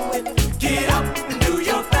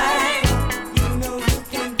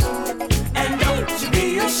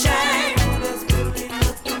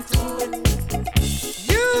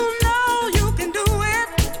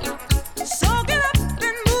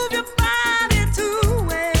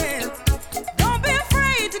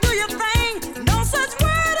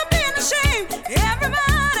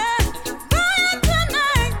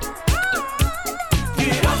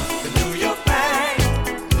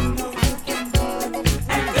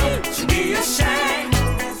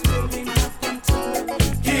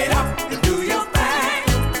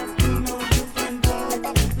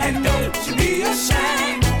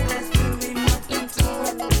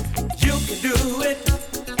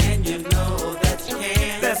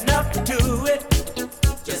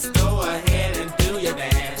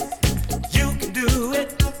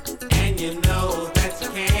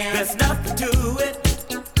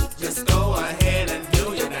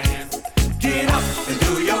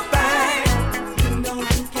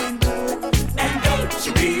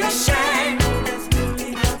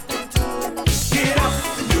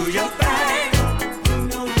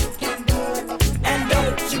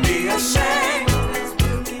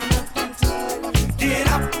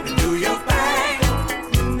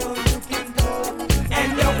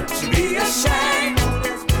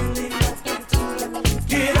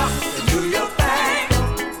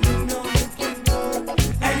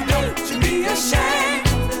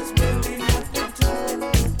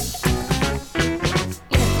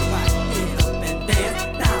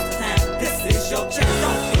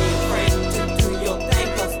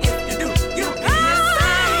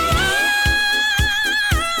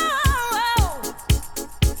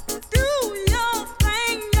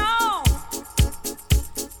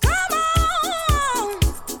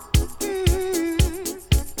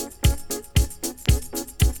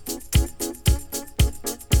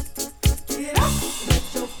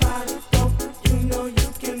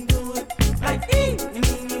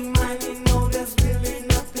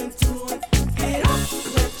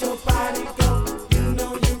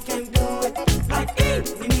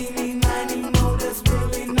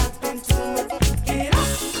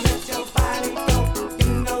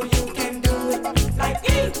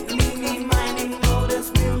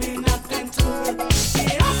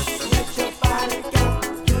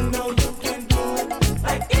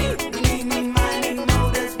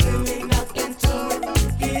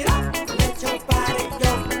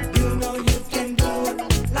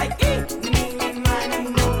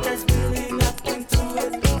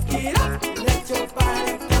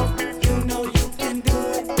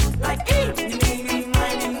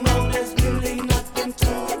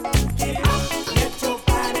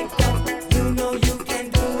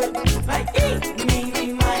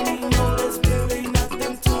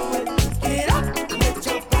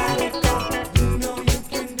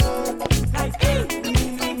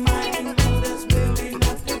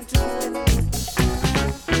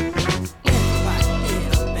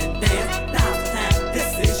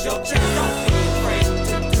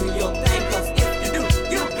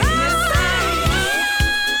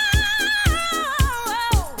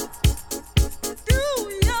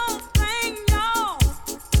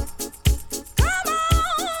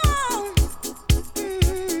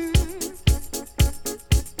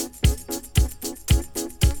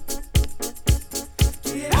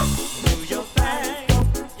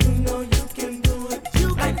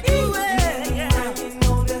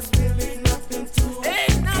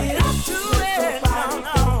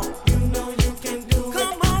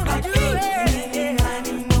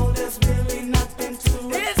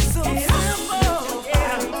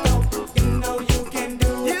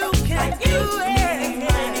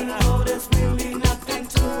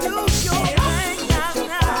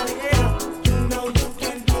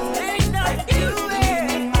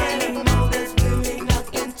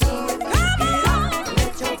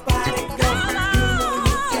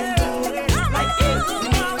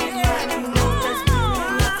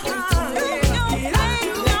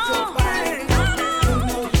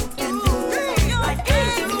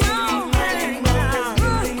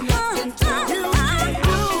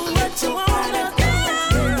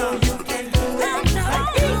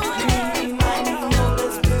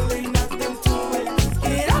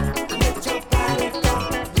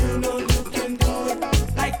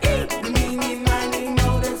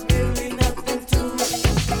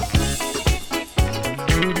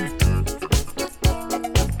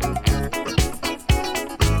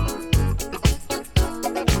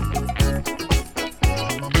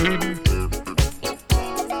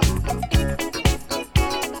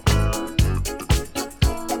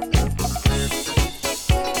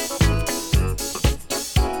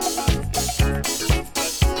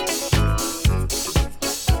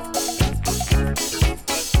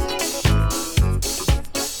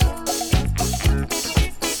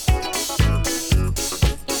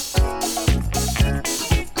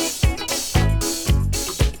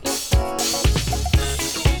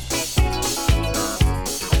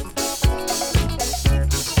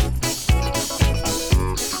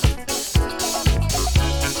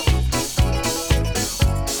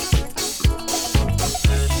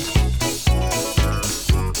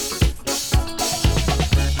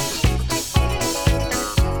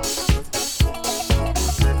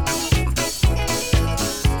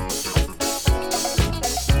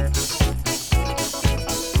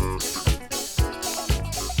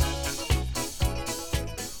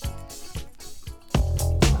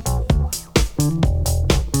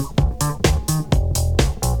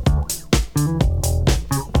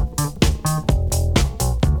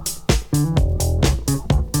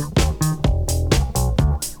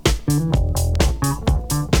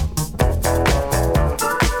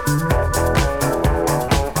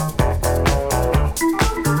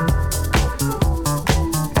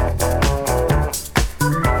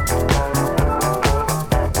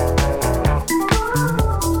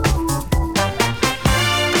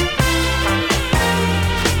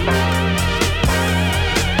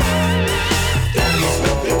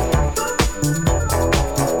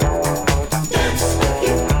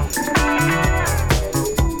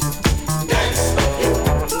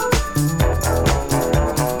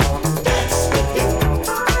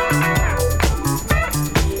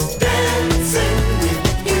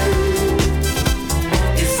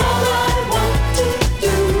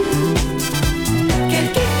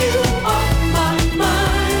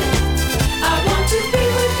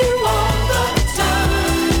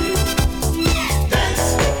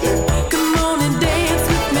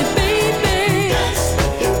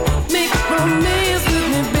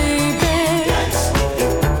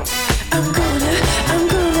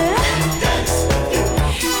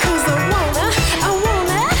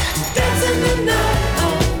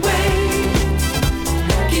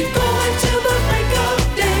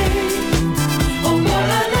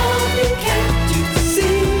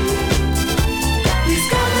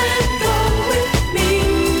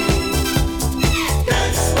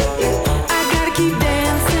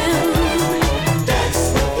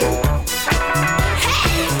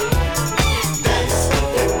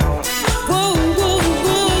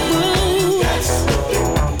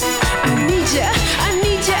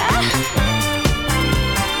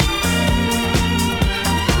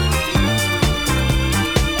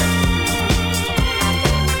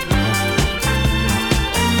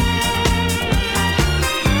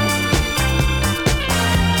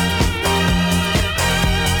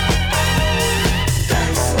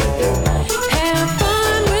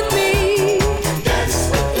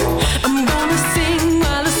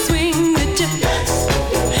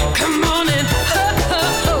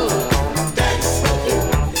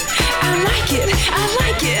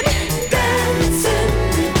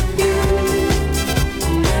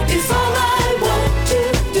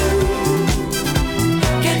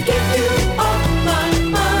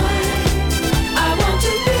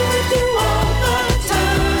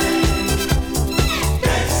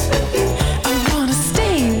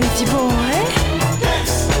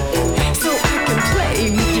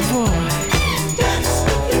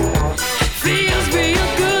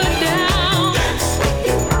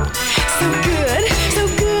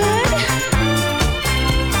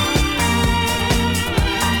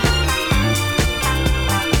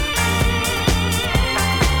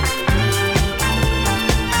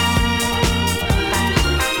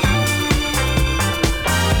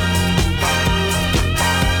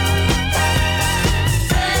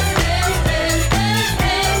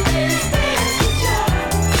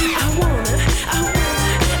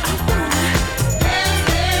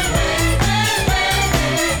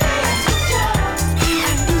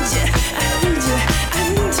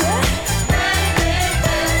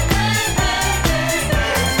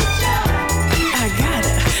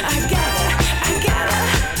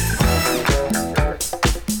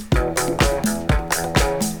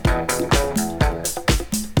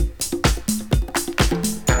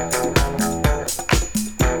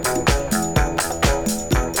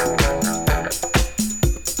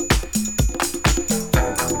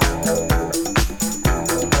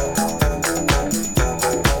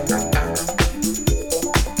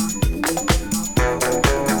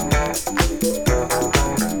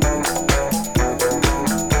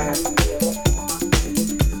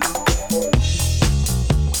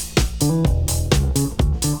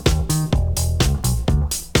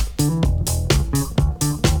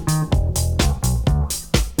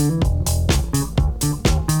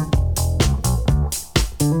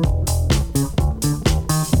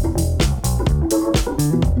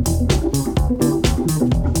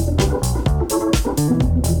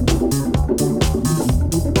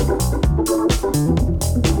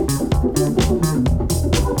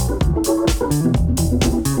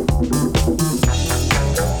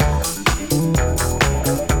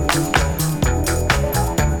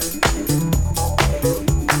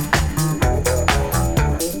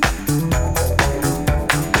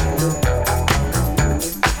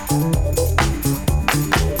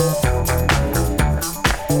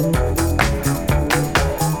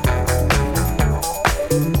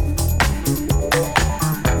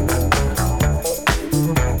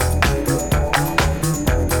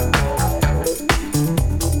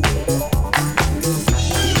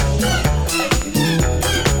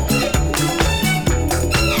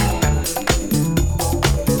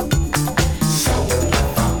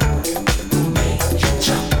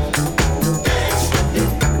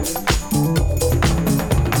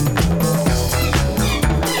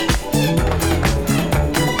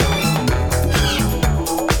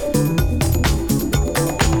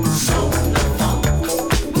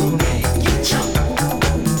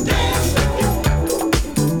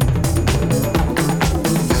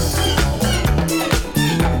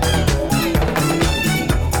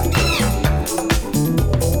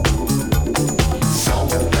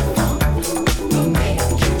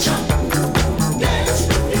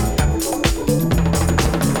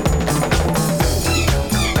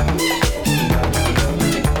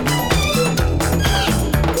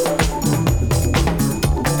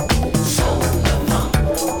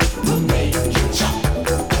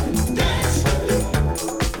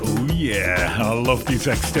 love these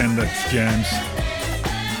extended jams.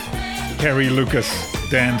 Carrie Lucas,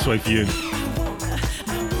 Dance With You.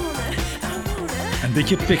 And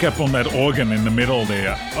did you pick up on that organ in the middle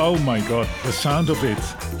there? Oh my god, the sound of it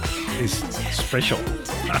is special.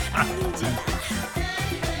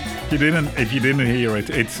 If you didn't hear it,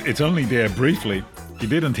 it's only there briefly. If you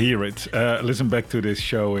didn't hear it, listen back to this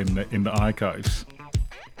show in the archives.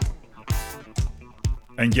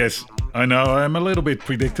 And yes, I know I'm a little bit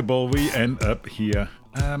predictable. We end up here,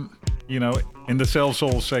 in the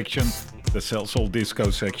Salsoul section, the Salsoul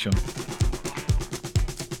disco section.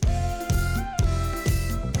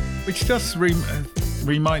 Which does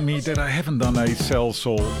remind me that I haven't done a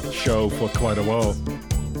Salsoul show for quite a while.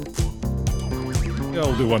 Yeah,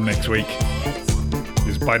 I'll do one next week.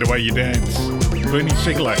 This By the Way You Dance, Bernie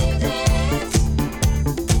Siegler.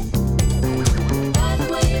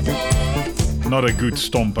 Not a good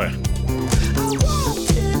stomper.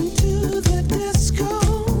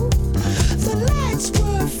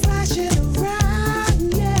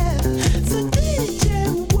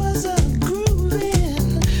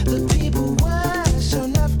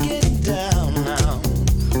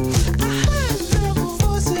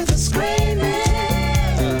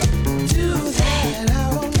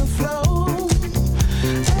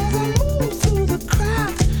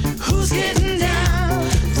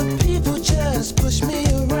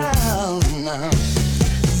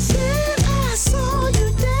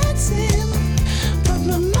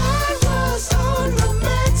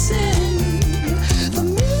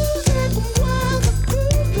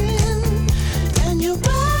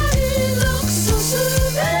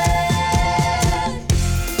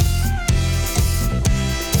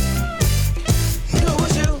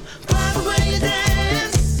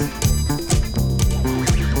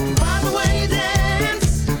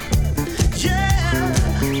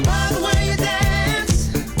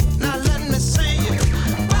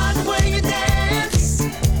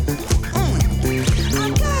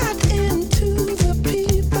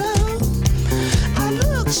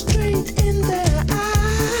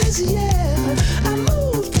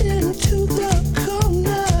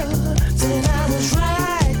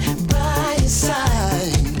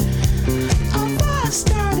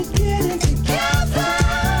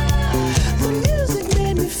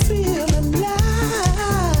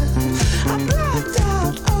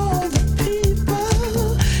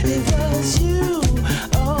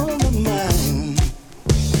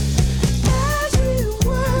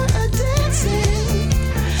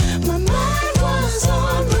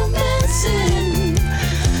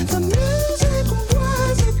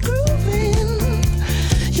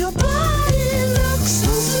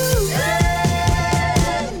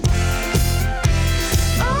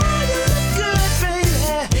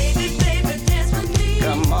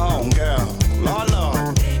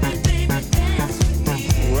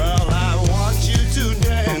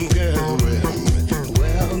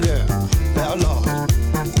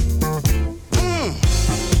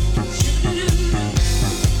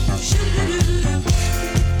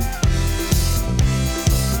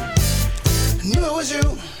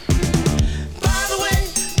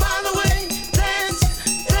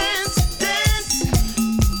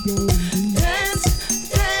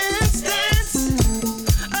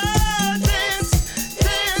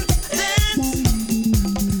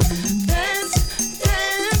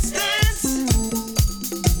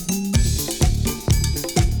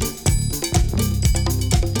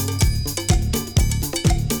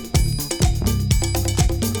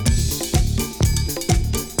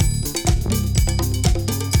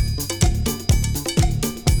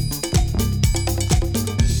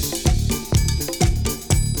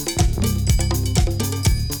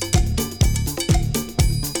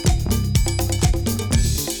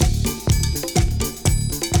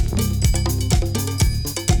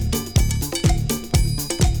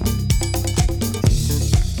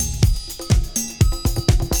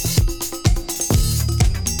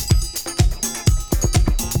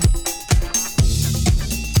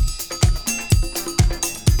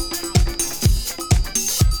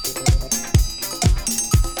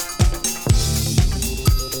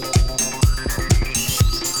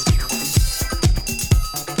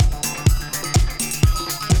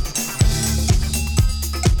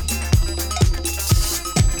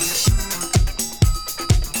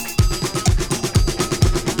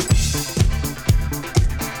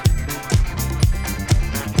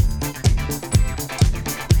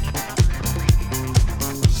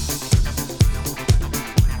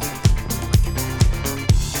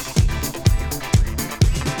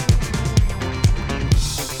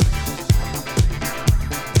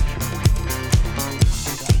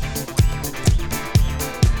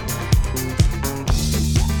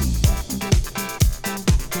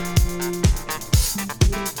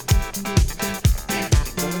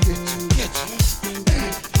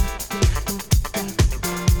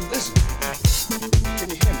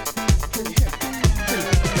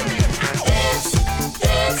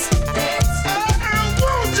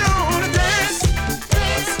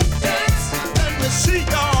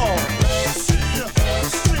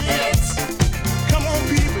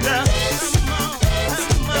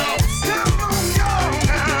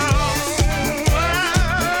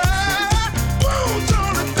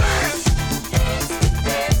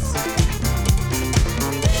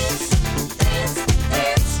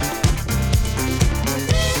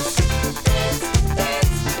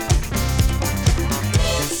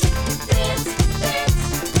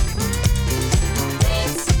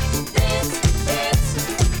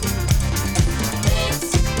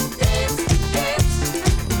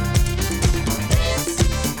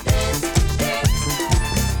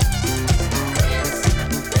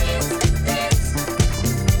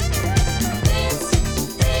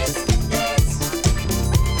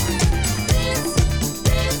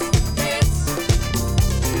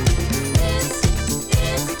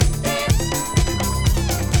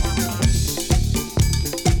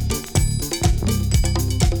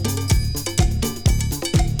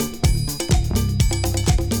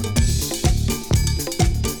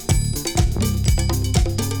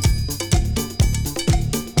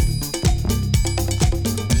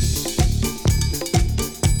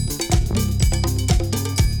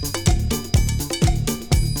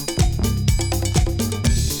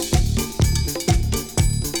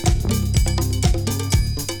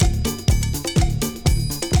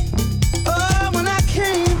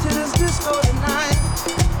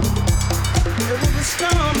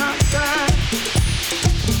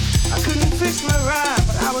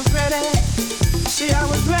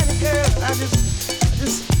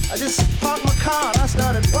 I just parked my car and I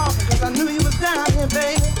started walking because I knew you was down here,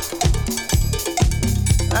 baby.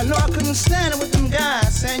 I know I couldn't stand it with them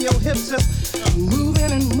guys saying your hips just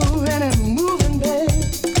moving and moving and moving, baby.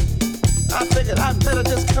 I figured I'd better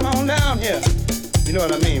just come on down here. You know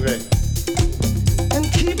what I mean, baby?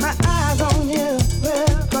 And keep my eyes on you,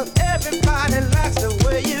 well, cause everybody likes the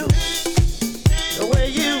way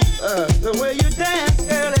you dance,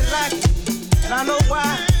 girl, they like it. And I know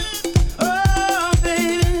why. Oh,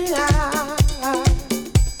 baby, I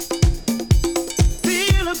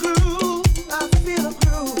feel a groove, I feel a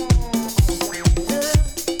groove. Yeah.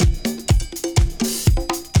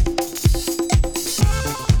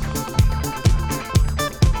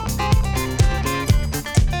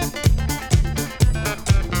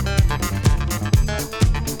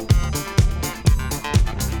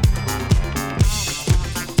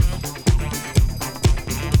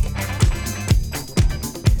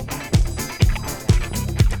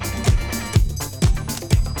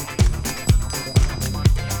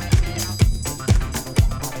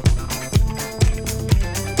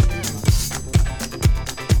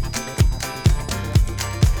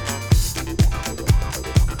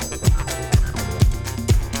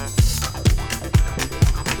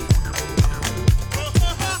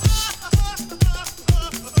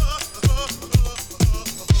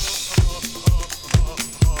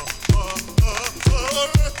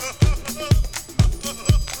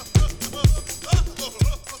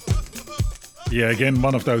 Yeah, again,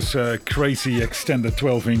 one of those crazy extended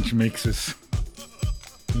 12-inch mixes.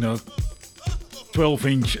 You know,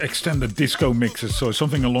 12-inch extended disco mixes, or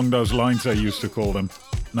something along those lines I used to call them.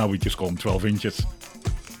 Now we just call them 12 inches.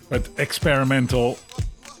 But experimental,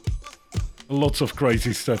 lots of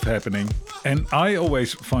crazy stuff happening. And I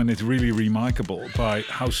always find it really remarkable by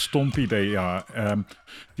how stompy they are,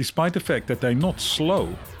 despite the fact that they're not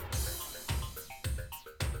slow.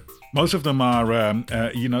 Most of them are,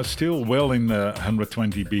 still well in the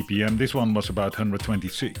 120 BPM. This one was about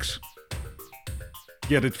 126.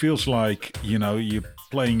 Yet it feels like, you're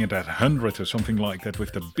playing it at 100 or something like that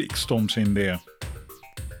with the big stomps in there.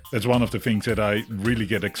 That's one of the things that I really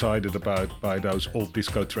get excited about by those old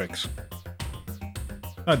disco tracks.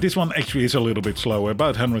 This one actually is a little bit slower,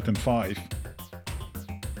 about 105.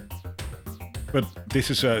 But this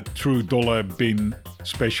is a true dollar bin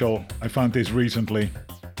special. I found this recently.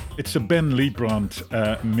 It's the Ben Liebrand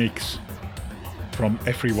mix from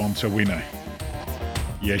Everyone's a Winner.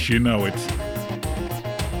 Yes, you know it.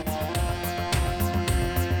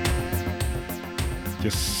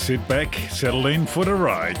 Just sit back, settle in for the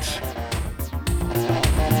ride.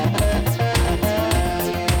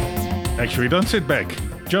 Actually, don't sit back.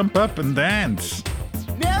 Jump up and dance.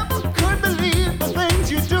 Never could believe the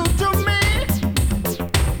things you do to me.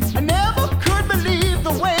 I never could believe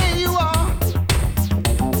the way you are.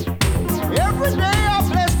 Every day I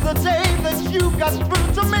bless the day that you got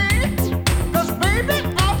through to me. 'Cause baby,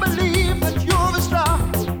 I believe that you're a star.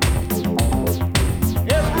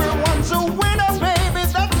 Everyone's a winner, baby,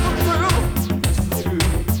 that's the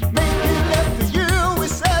truth. Making love to you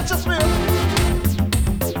is such a thrill.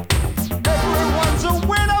 Everyone's a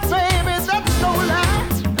winner, baby, that's no lie.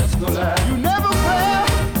 That's no lie. You never fail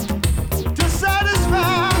to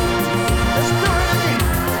satisfy. Let's do it again.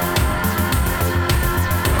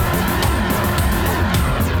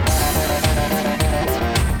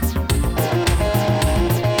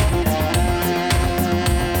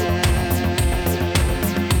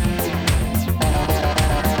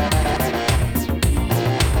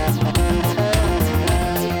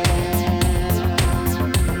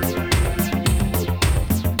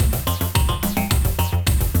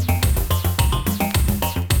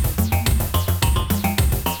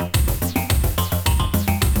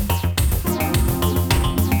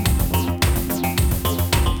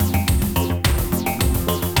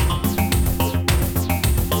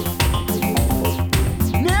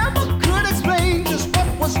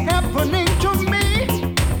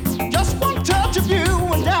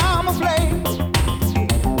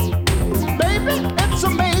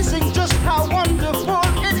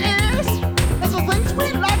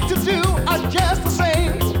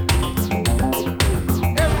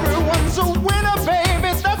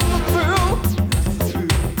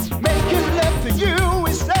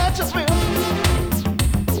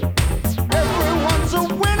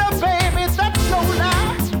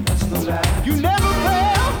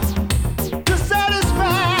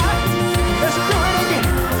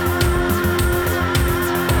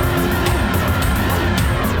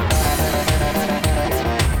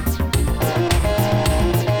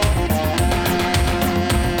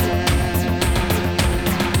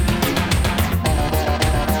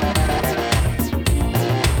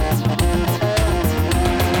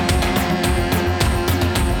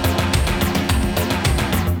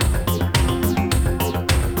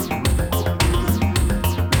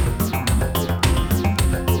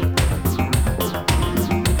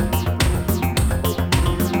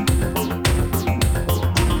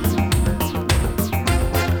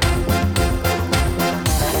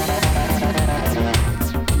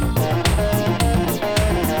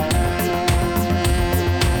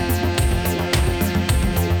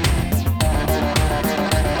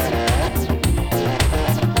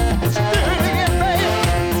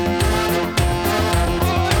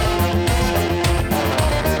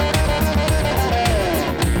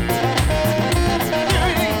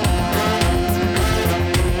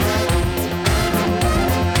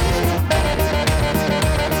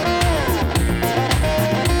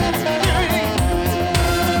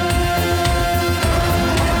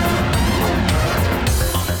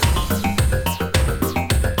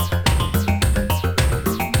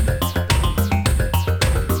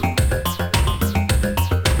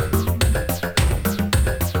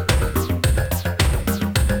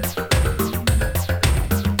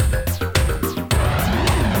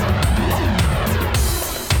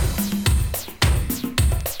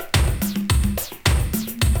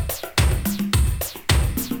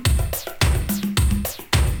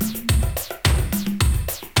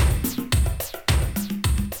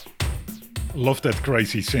 love that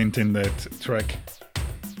crazy synth in that track.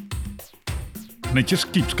 And it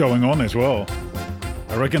just keeps going on as well.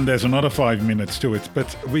 I reckon there's another 5 minutes to it,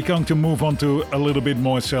 but we're going to move on to a little bit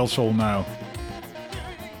more Salsoul now.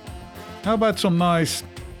 How about some nice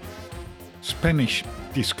Spanish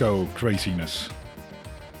disco craziness?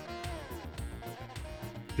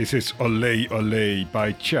 This is Ole Ole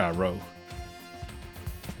by Charo.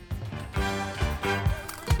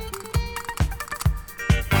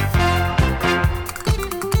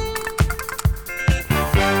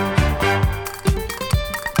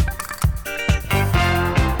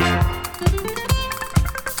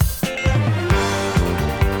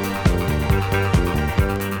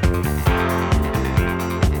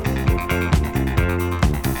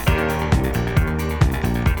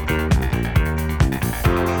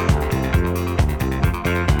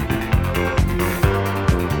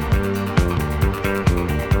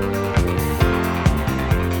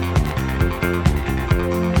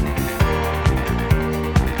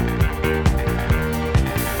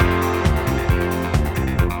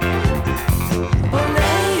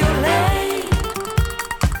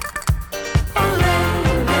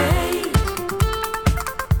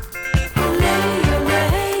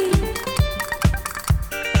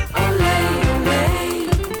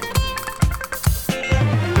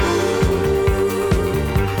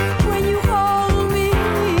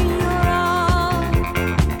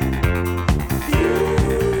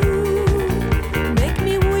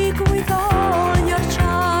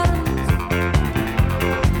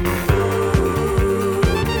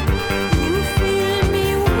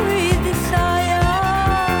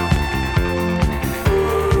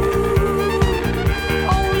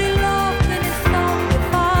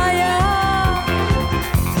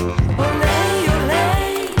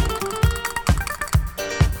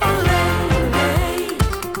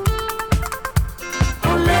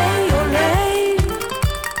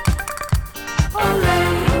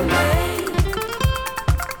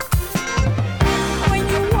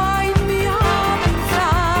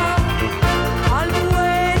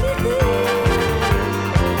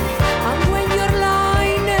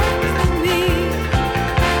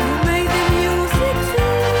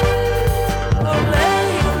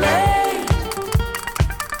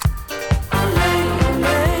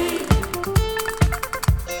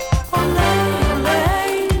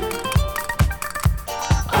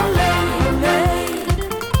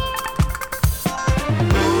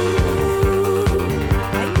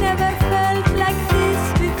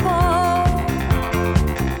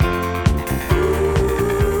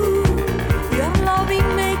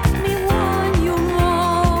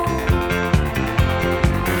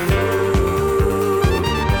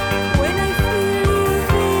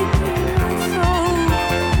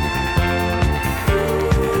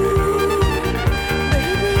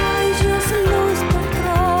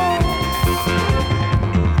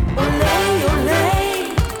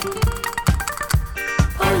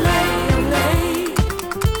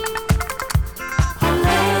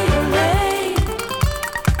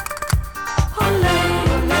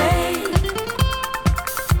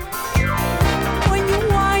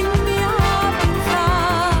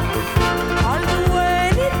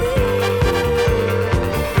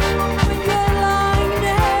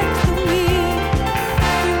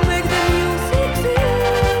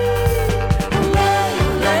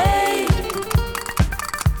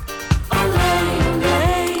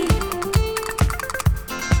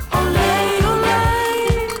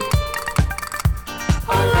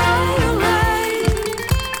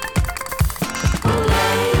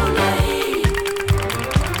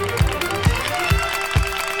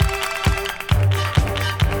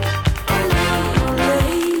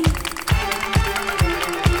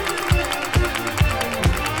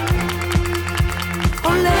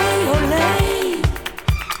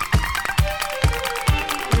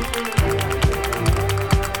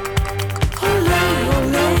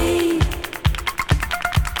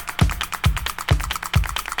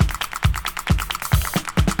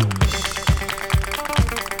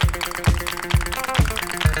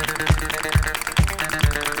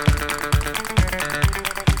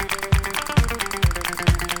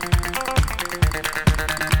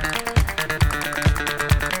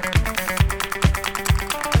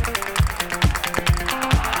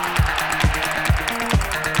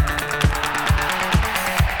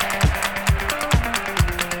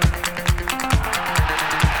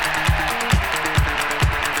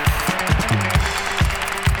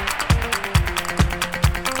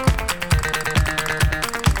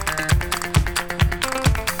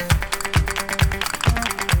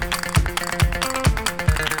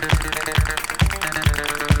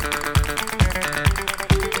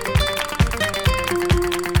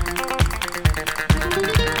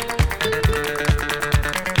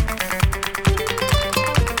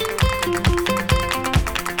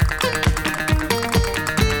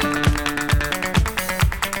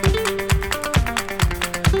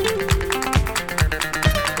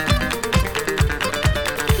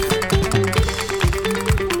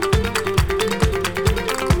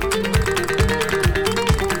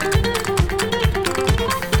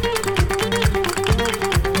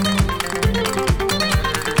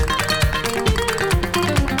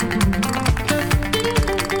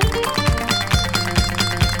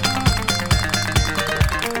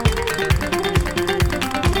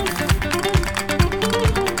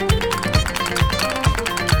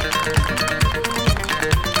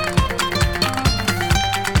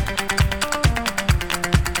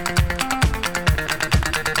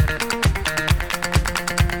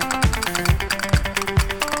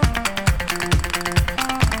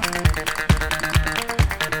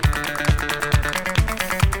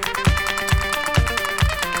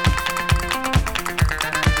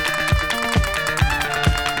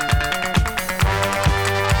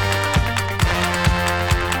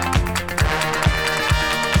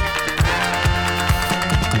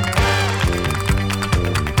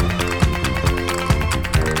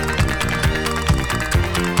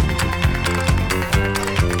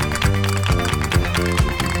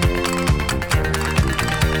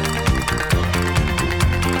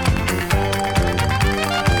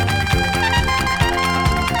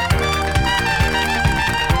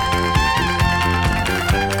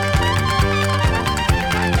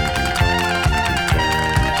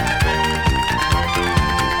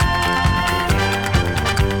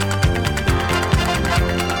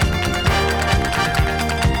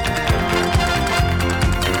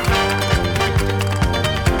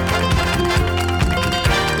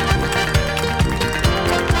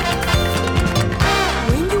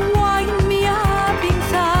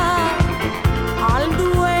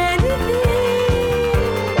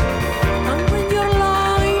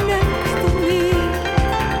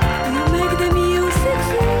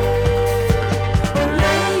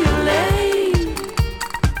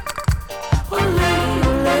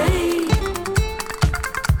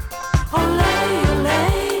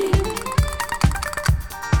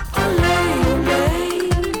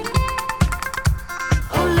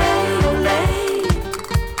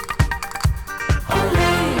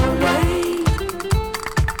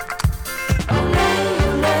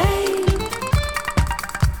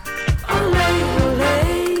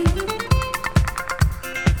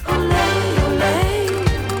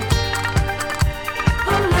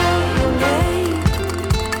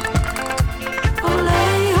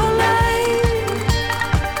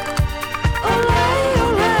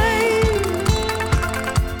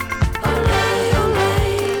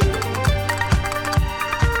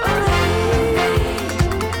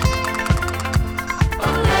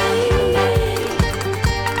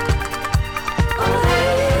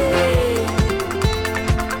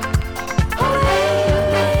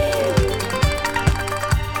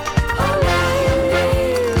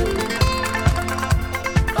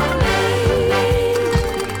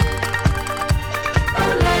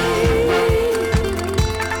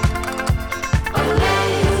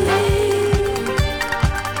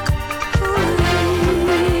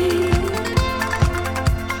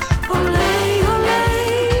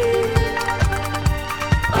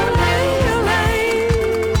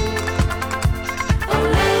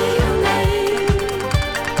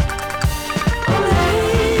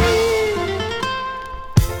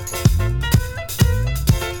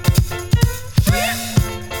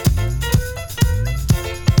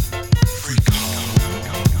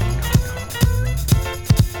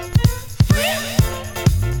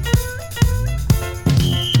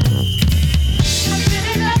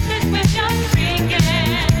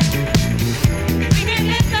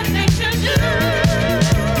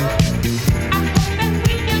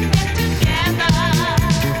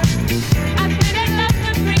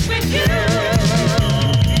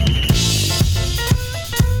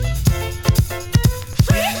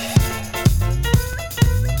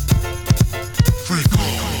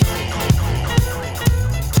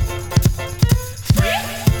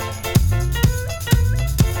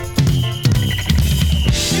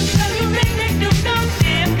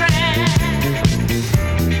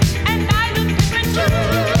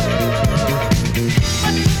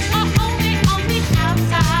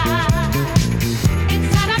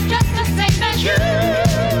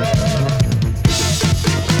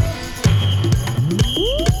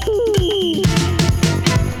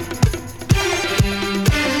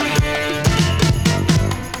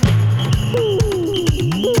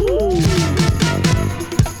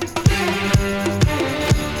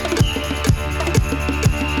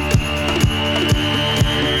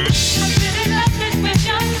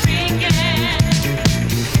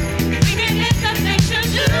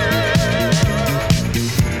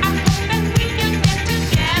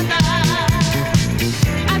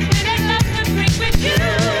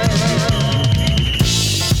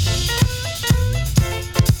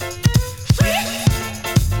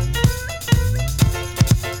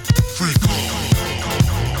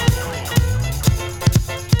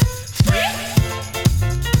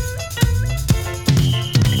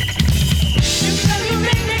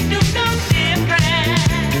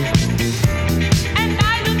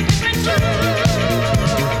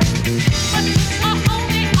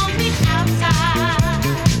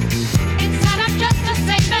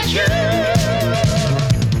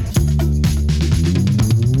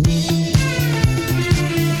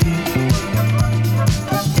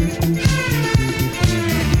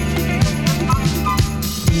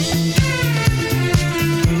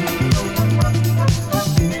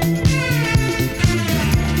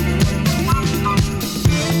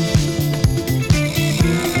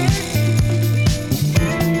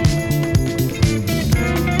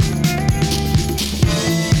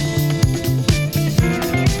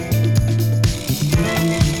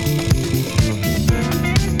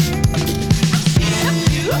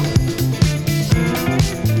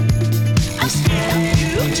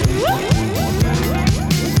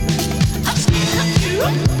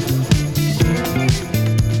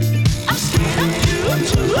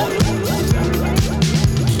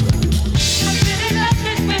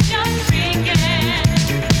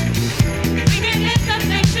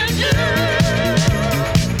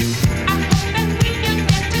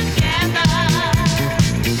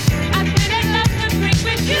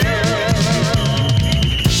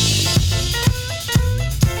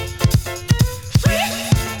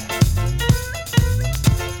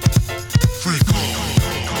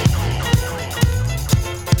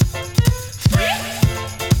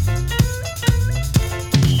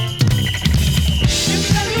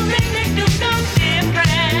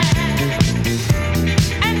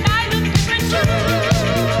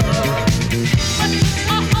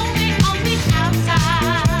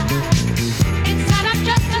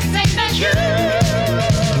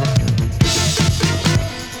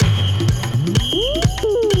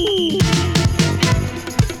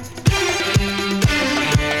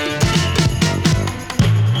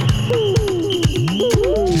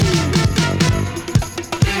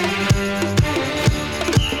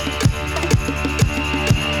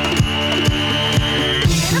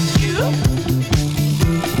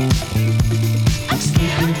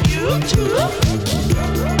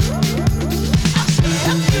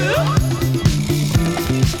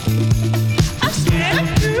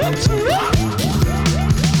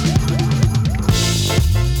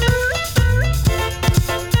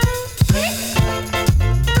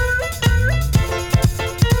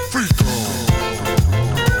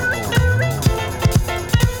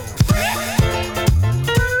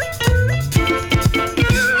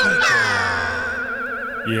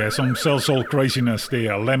 some Salsoul craziness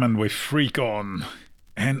there. Lemon with Freak On.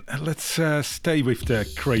 And let's stay with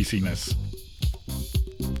the craziness.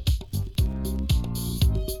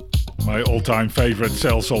 My all-time favorite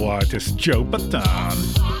Salsoul artist, Joe Bataan.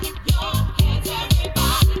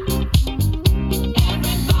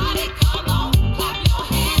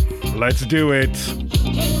 Let's do it.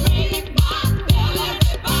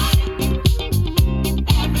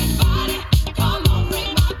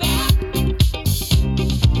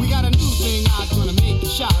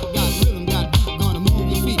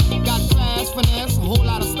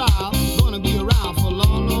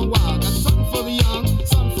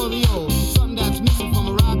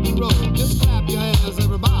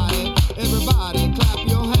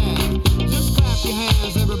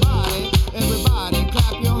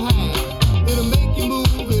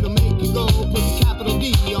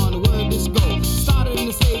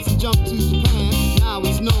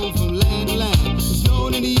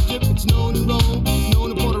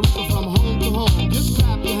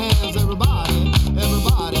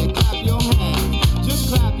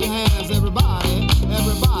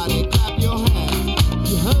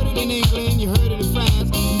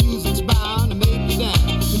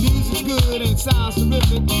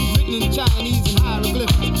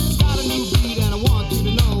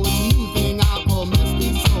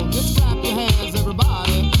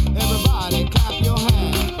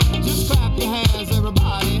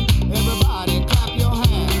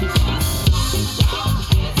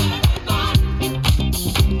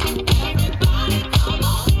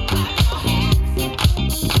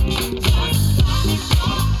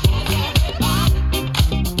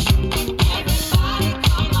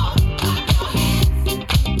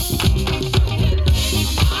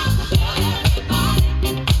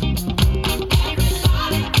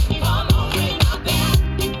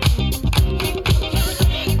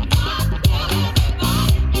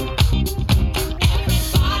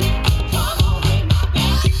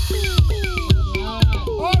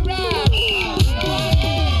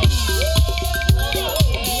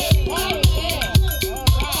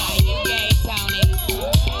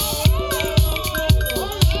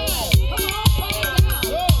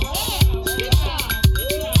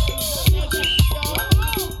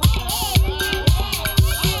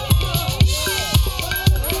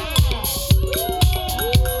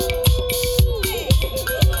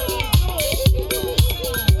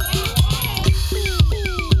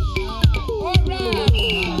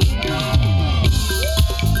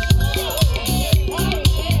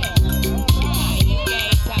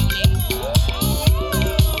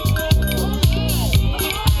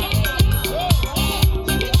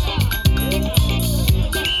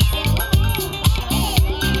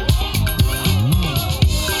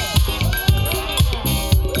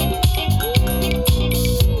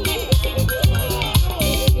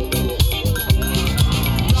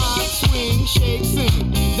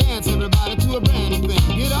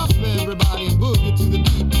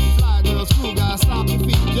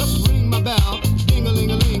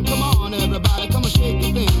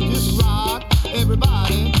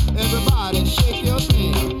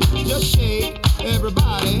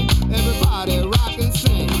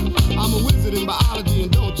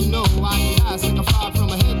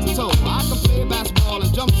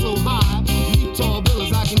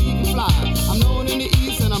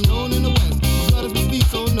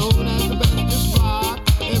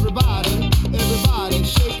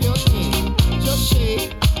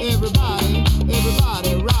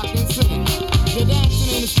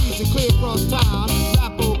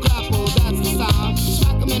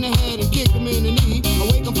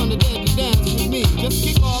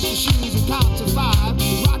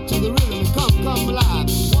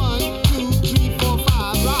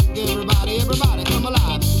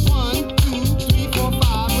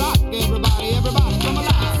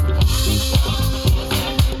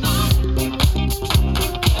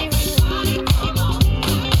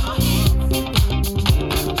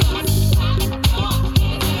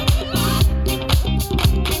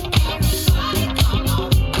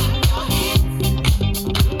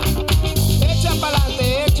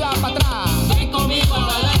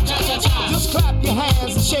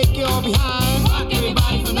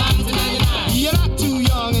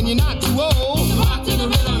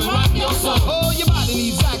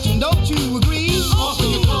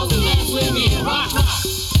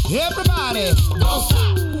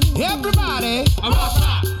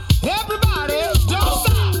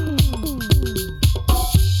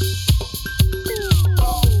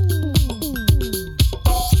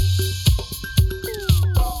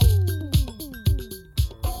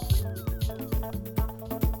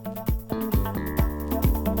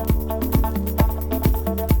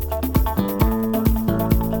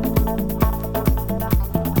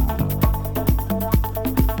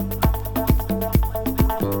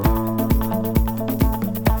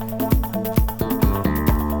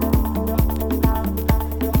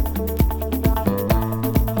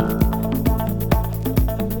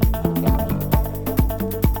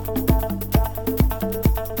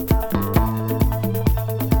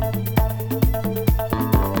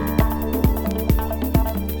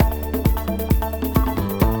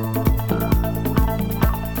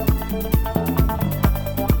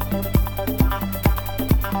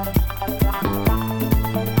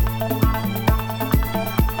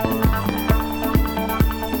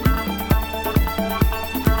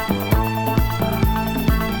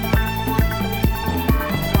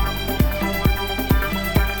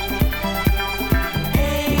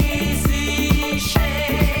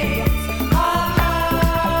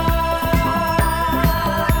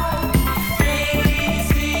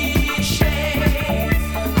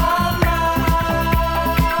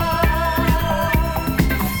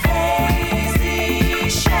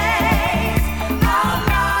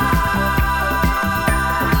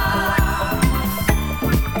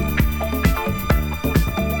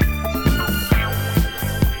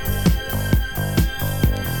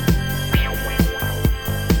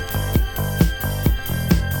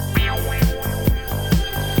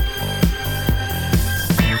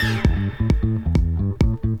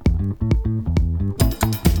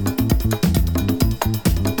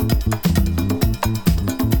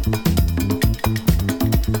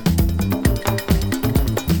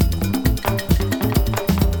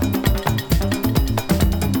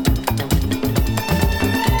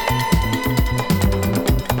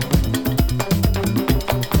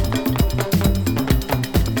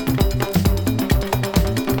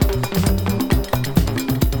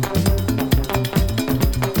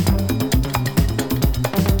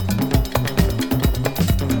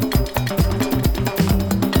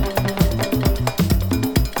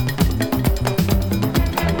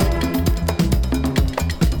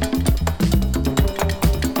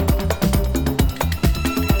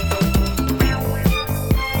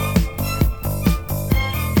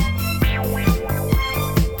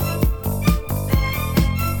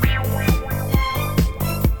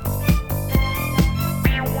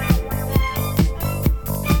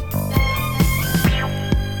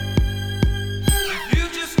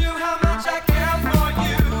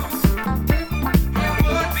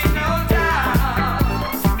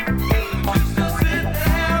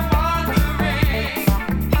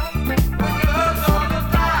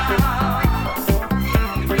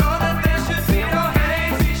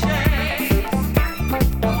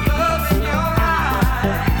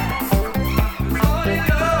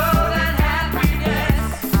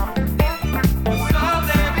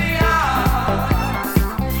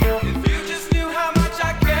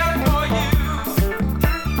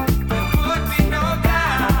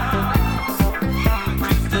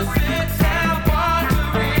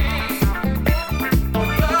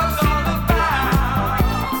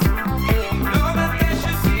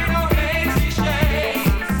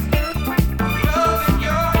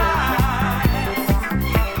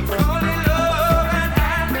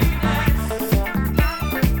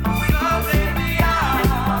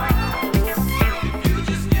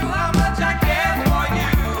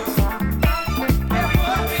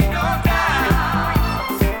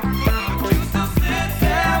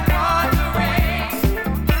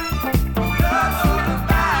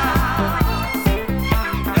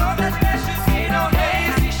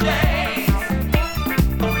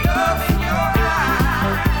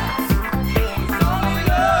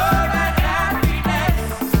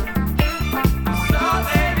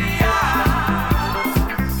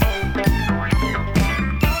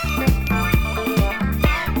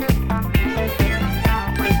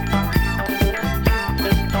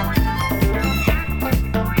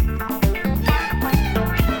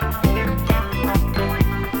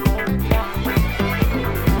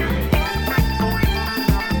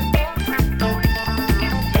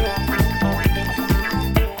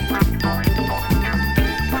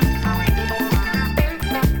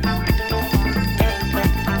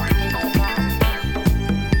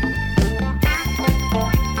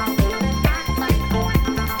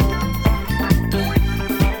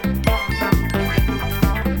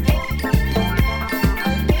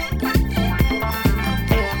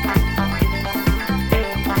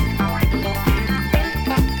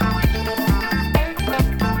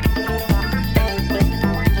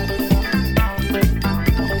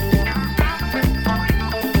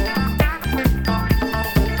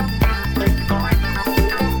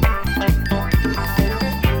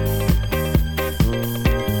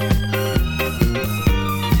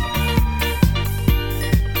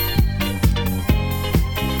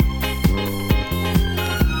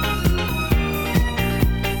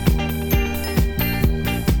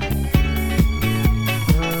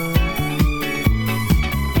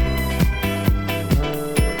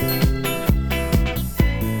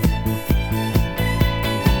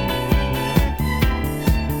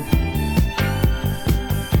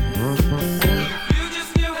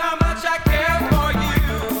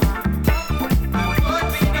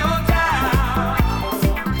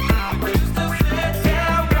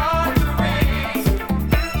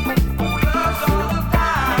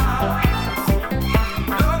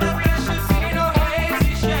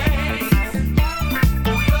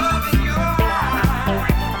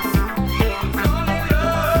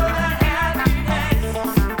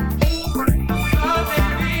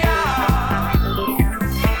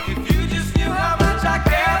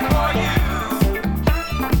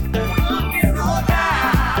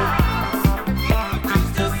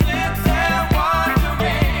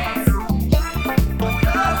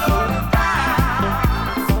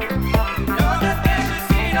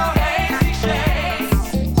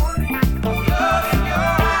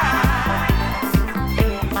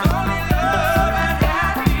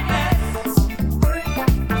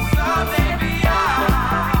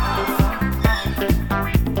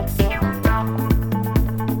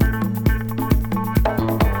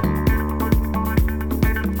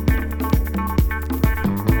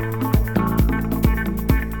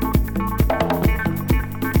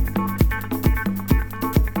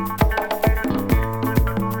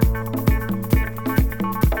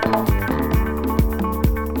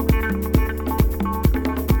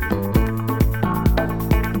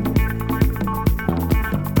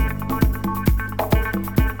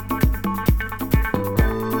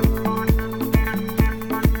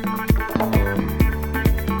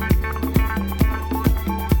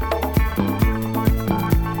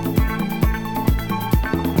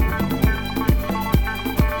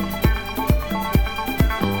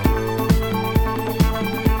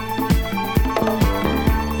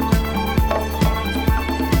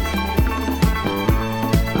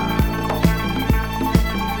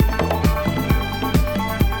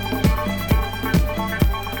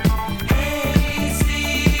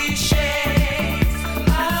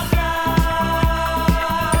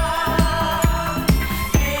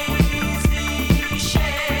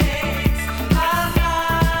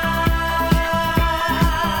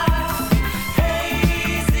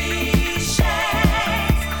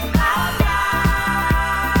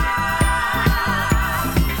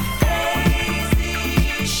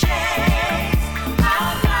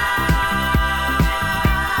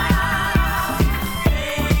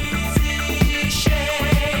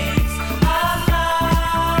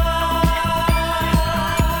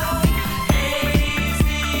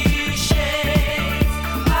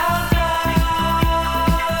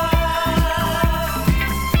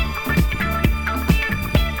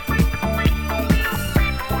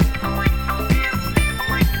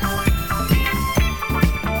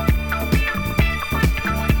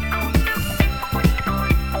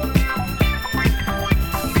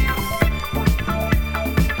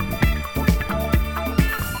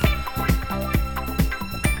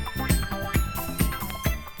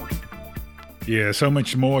 Yeah, so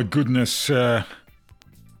much more goodness on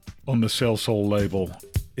the Salsoul label.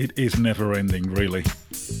 It is never ending, really.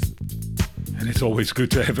 And it's always good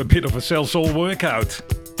to have a bit of a Salsoul workout.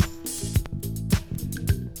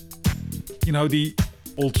 You know, the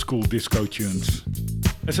old school disco tunes.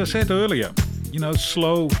 As I said earlier, you know,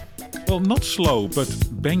 slow, well, not slow, but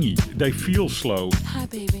bangy. They feel slow. Hi,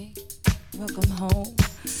 baby. Welcome home.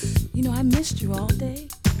 You know, I missed you all day.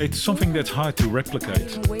 It's something that's hard to I replicate.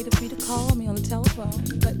 didn't wait for you to call me on the telephone,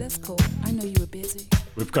 but that's cool. I know you were busy.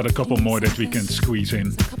 We've got a couple more that we can squeeze in.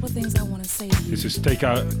 There's a couple of things I want to say to you. This is take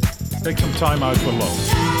some time out for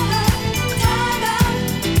love.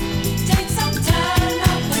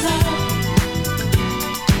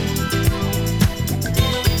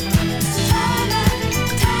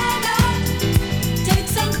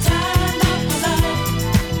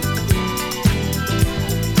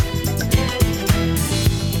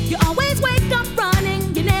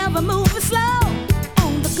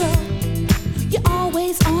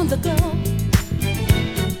 On the go.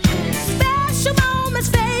 Special moments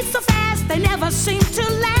fade so fast, they never seem to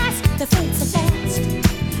last. The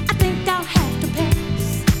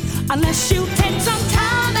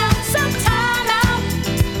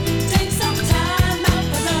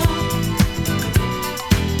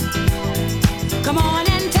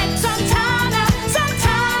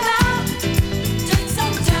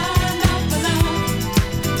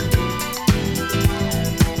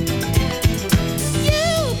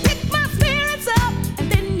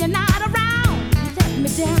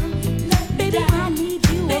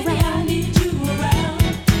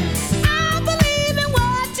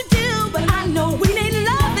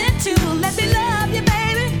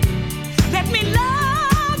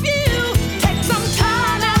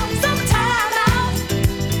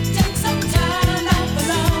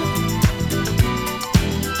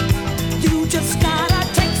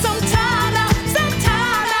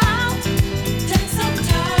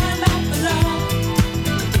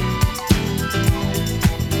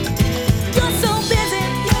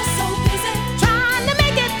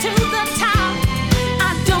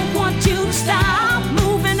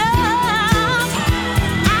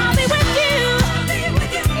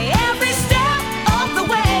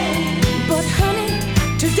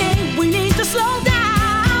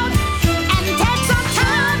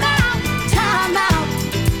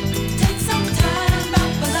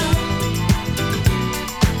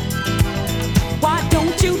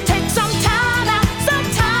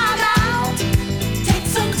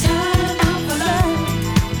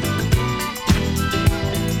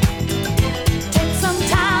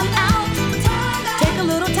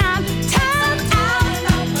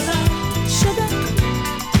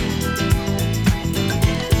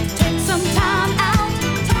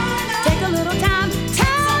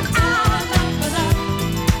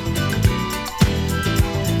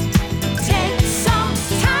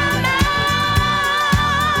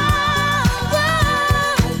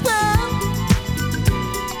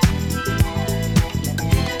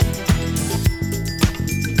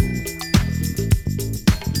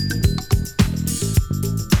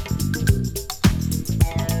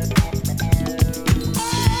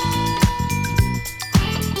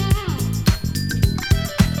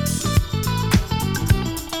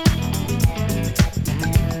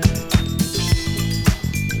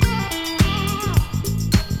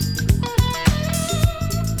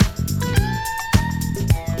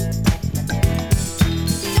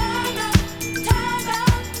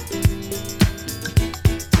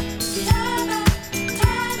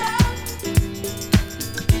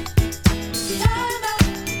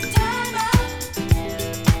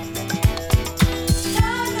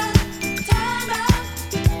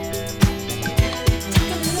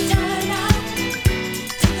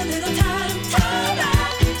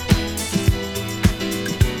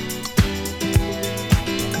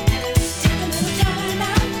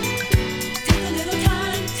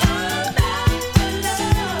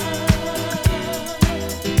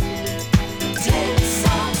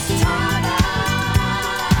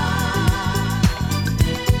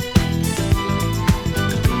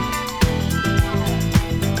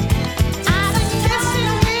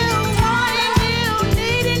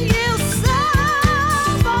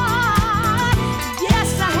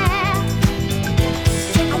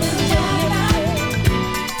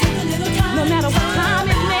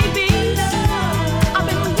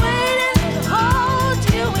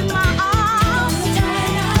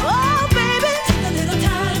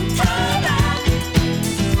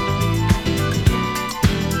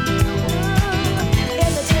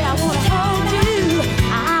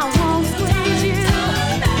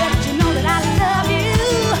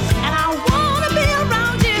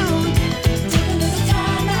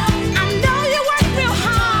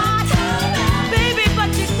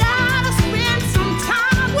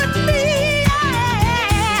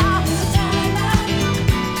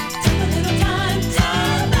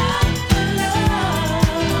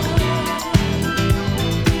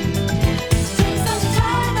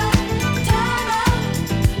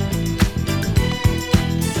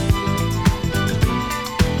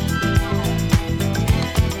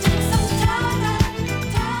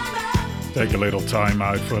little time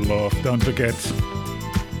out for love. Don't forget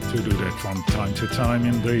to do that from time to time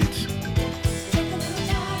indeed.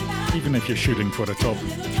 Even if you're shooting for the top.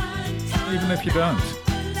 Even if you don't.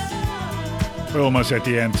 We're almost at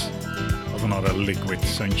the end of another Liquid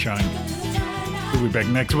Sunshine. We'll be back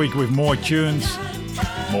next week with more tunes,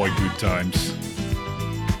 more good times.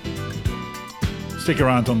 Stick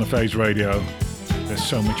around on the Face Radio. There's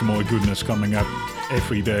so much more goodness coming up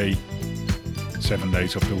every day, 7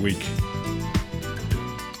 days of the week.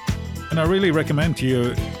 And I really recommend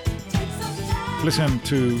you listen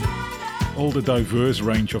to all the diverse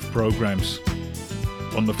range of programs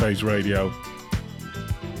on the Face Radio.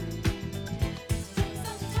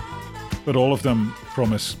 But all of them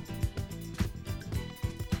promise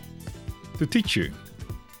to teach you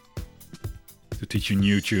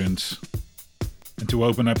new tunes and to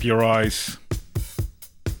open up your eyes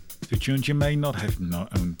to tunes you may not have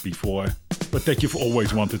known before, but that you've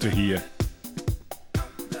always wanted to hear.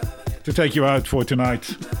 To take you out for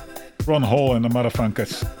tonight, Ron Hall and the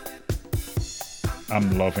Motherfunkers.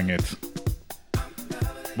 I'm loving it.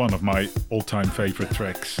 One of my all-time favorite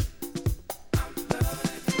tracks.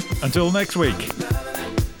 Until next week.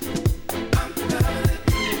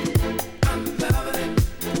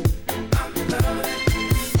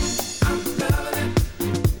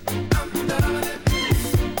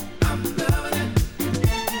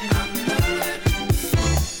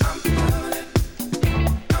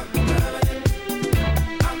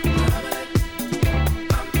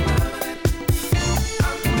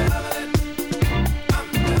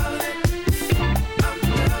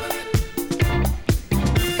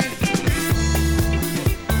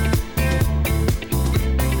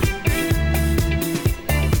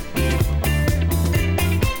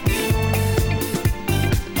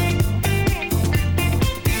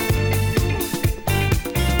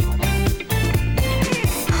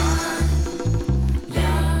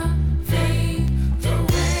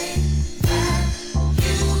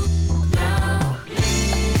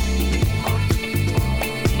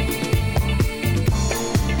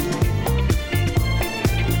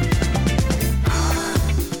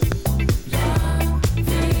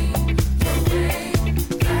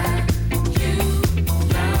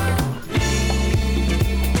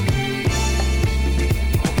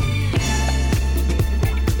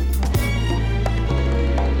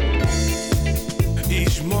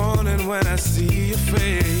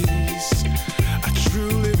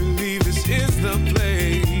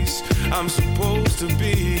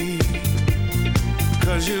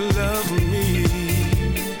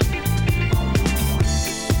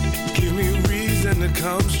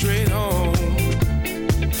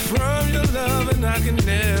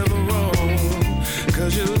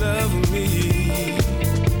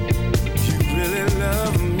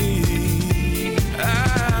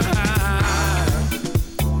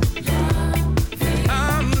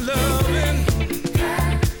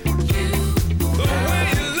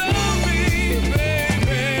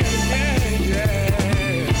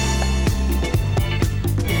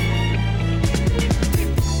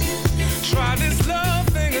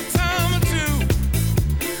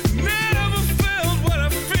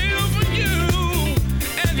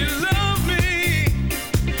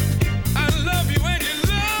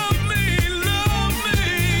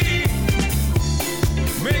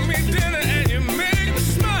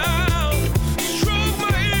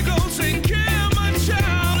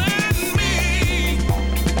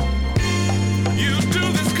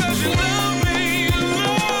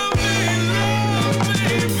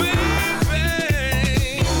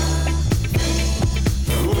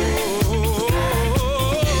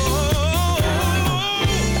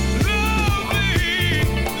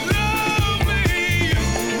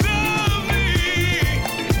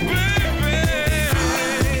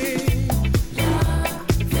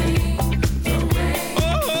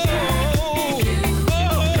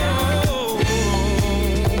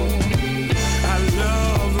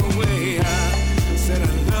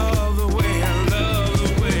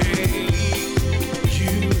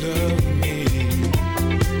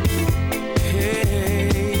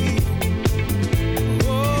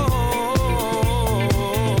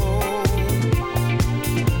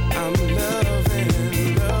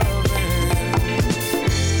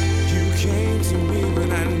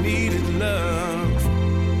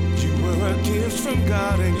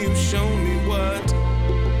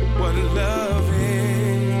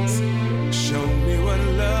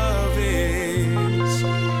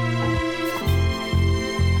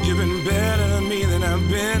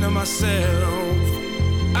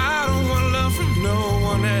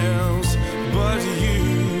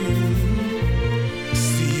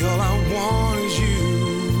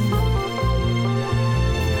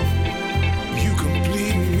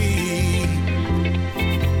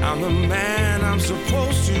 the man I'm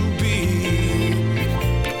supposed to be.